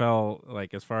over the NFL,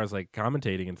 like as far as like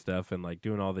commentating and stuff, and like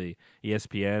doing all the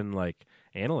ESPN like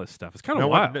analyst stuff. It's kind of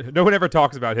wild. No one ever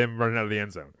talks about him running out of the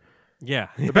end zone. Yeah.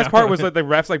 The best part was that the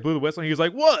refs like blew the whistle and he was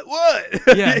like, what?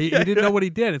 Yeah, he didn't know what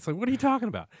he did. It's like, what are you talking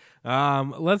about?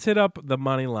 Let's hit up the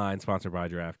money line sponsored by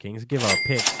DraftKings. Give our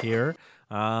picks here.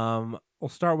 We'll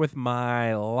start with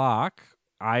my lock.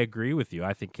 I agree with you.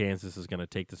 I think Kansas is going to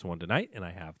take this one tonight, and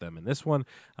I have them in this one.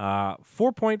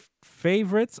 4-point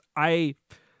favorites. I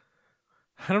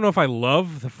don't know if I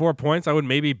love the 4 points. I would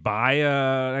maybe buy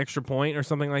an extra point or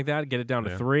something like that, get it down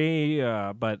to 3.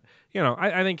 But,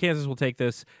 I think Kansas will take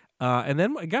this. And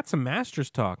then I got some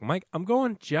Masters talk. Mike, I'm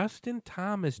going Justin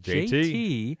Thomas,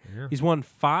 JT. Yeah. He's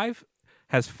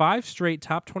has 5 straight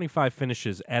top 25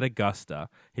 finishes at Augusta.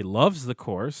 He loves the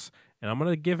course. And I'm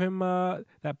going to give him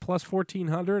that plus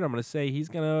 1,400. I'm going to say he's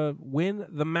going to win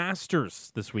the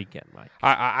Masters this weekend, Mike.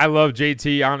 I love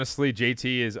JT. Honestly,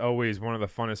 JT is always one of the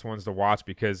funnest ones to watch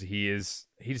because he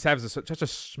just has such a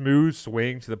smooth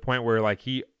swing to the point where like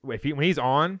when he's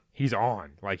on, he's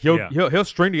on. Like he'll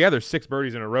string together 6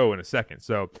 birdies in a row in a second.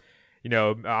 So,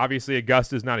 obviously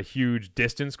Augusta is not a huge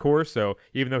distance course. So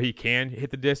even though he can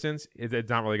hit the distance, it's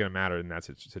not really going to matter in that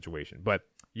situation. But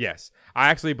yes, I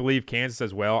actually believe Kansas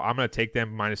as well. I'm going to take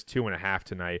them minus 2.5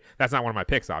 tonight. That's not one of my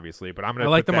picks, obviously, but I'm going to. I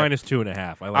like the minus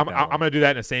 2.5. I like that. I'm going to do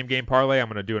that in a same game parlay. I'm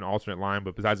going to do an alternate line,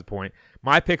 but besides the point,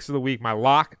 my picks of the week, my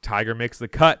lock: Tiger makes the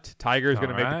cut. Tiger is going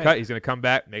to make the cut. He's going to come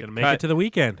back, make it to the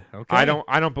weekend. Okay. I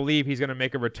don't believe he's going to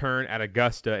make a return at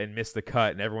Augusta and miss the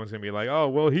cut, and everyone's going to be like, oh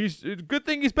well, it's a good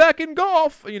thing he's back in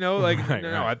golf. No,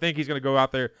 I think he's going to go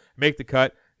out there, make the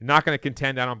cut. Not going to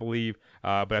contend, I don't believe,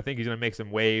 but I think he's going to make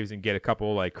some waves and get a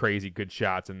couple like crazy good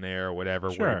shots in there or whatever,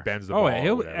 where he bends the ball.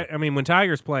 I mean, when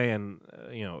Tiger's playing,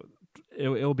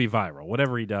 it'll be viral.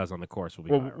 Whatever he does on the course will be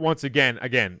viral. Once again,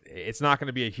 it's not going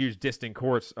to be a huge distant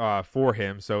course for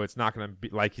him, so it's not going to be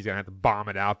like he's going to have to bomb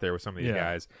it out there with some of these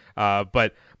guys.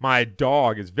 But my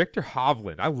dog is Victor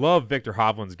Hovland. I love Victor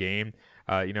Hovland's game.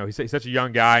 He's such a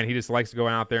young guy, and he just likes to go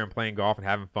out there and playing golf and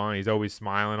having fun. He's always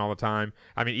smiling all the time.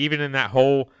 I mean, even in that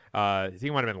hole, I think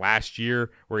it might have been last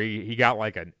year where he got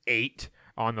like an 8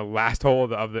 on the last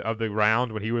hole of the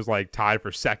round when he was like tied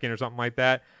for second or something like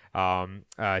that.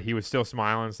 He was still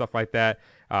smiling and stuff like that.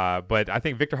 But I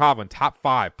think Victor Hovland, top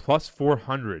 5, plus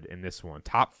 400 in this one.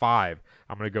 Top 5,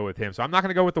 I'm going to go with him. So I'm not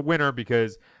going to go with the winner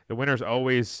because the winner's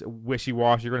always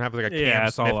wishy-washy. You're going to have like a Cam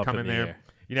Smith come in there.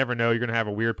 You never know. You're going to have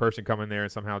a weird person come in there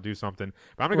and somehow do something.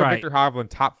 But I'm going to go Victor Hovland,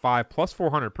 top 5, plus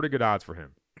 400. Pretty good odds for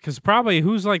him. Because probably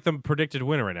who's like the predicted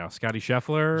winner right now? Scotty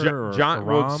Scheffler or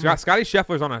Rahm? Scotty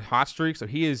Scheffler's on a hot streak, so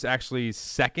he is actually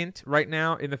second right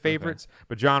now in the favorites. Okay.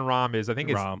 But John Rahm is,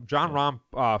 Rahm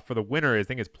for the winner, I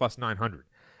think is plus 900.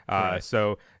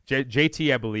 So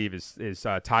JT, I believe, is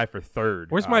tied for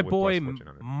third. Where's my boy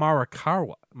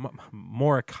Morikawa?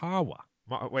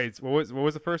 Wait, what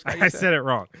was the first guy? I said it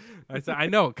wrong. I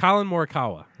know Colin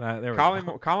Morikawa.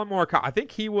 Colin Morikawa. I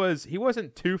think he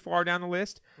wasn't too far down the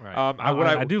list. Right.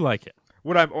 I do like it.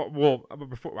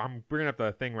 Before I'm bringing up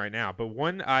the thing right now, but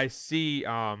when I see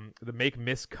the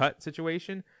miss cut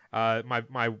situation,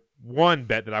 my one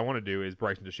bet that I want to do is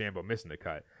Bryson DeChambeau missing the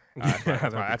cut.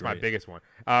 That's my biggest one.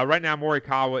 Right now,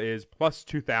 Morikawa is plus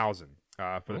 2,000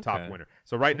 for the top winner.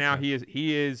 So right now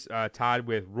he is tied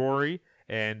with Rory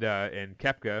and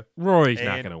Koepka. Rory's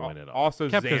not going to win it all. Also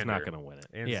Koepka's Xander, not going to win it.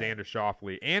 And Xander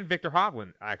Schauffele and Victor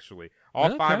Hovland, actually.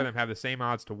 All 5 of them have the same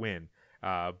odds to win.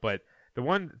 But the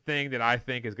one thing that I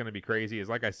think is going to be crazy is,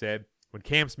 like I said, when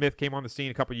Cam Smith came on the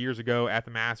scene a couple years ago at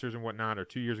the Masters and whatnot, or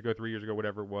 2 years ago, 3 years ago,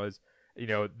 whatever it was,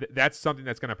 that's something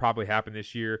that's going to probably happen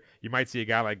this year. You might see a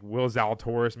guy like Will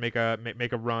Zalatoris make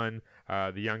a run,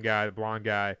 the young guy, the blonde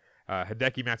guy,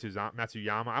 Hideki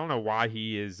Matsuyama. I don't know why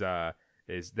he is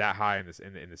that high in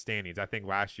the standings. I think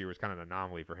last year was kind of an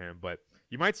anomaly for him, but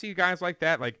you might see guys like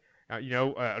that, like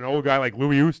an old guy like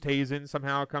Louis Oosthuizen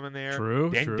somehow come in there. True.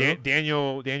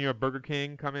 Daniel Burger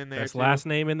King come in there. That's too. last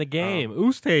name in the game,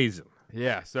 Oosthuizen.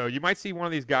 Yeah, so you might see one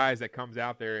of these guys that comes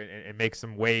out there and makes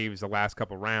some waves the last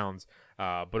couple rounds.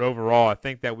 But overall, I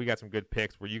think that we got some good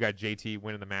picks where you got JT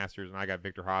winning the Masters and I got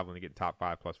Victor Hovland to get top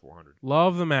 5 plus 400.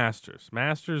 Love the Masters.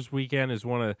 Masters weekend is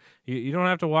one of you don't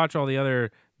have to watch all the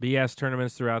other BS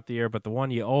tournaments throughout the year, but the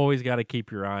one you always got to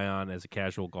keep your eye on as a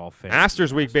casual golf fan.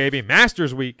 Masters week, baby.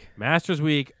 Masters week. Masters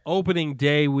week, opening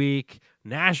day week,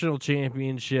 national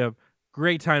championship.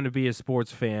 Great time to be a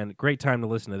sports fan. Great time to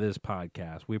listen to this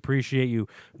podcast. We appreciate you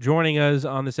joining us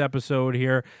on this episode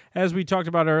here. As we talked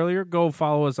about earlier, go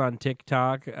follow us on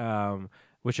TikTok,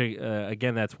 which,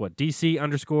 again, that's what?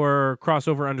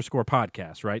 DC_crossover_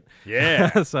 podcast, right?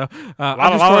 Yeah. So, a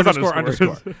lot of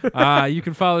underscore. You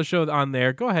can follow the show on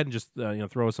there. Go ahead and just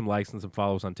throw us some likes and some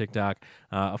follows on TikTok.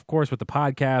 Of course, with the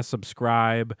podcast,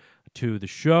 subscribe to the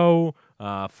show.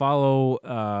 Download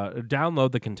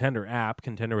the Contender app,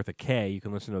 Contender with a K. You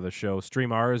can listen to the show,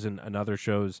 stream ours and other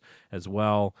shows as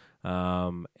well.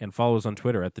 And follow us on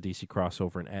Twitter at the DC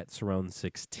Crossover and at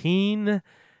Cerrone16.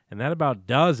 And that about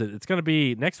does it. It's going to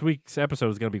be, next week's episode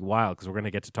is going to be wild because we're going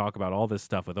to get to talk about all this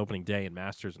stuff with opening day and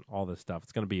Masters and all this stuff.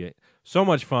 It's going to be so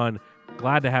much fun.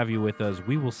 Glad to have you with us.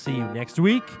 We will see you next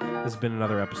week. This has been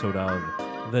another episode of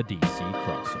the DC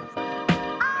Crossover.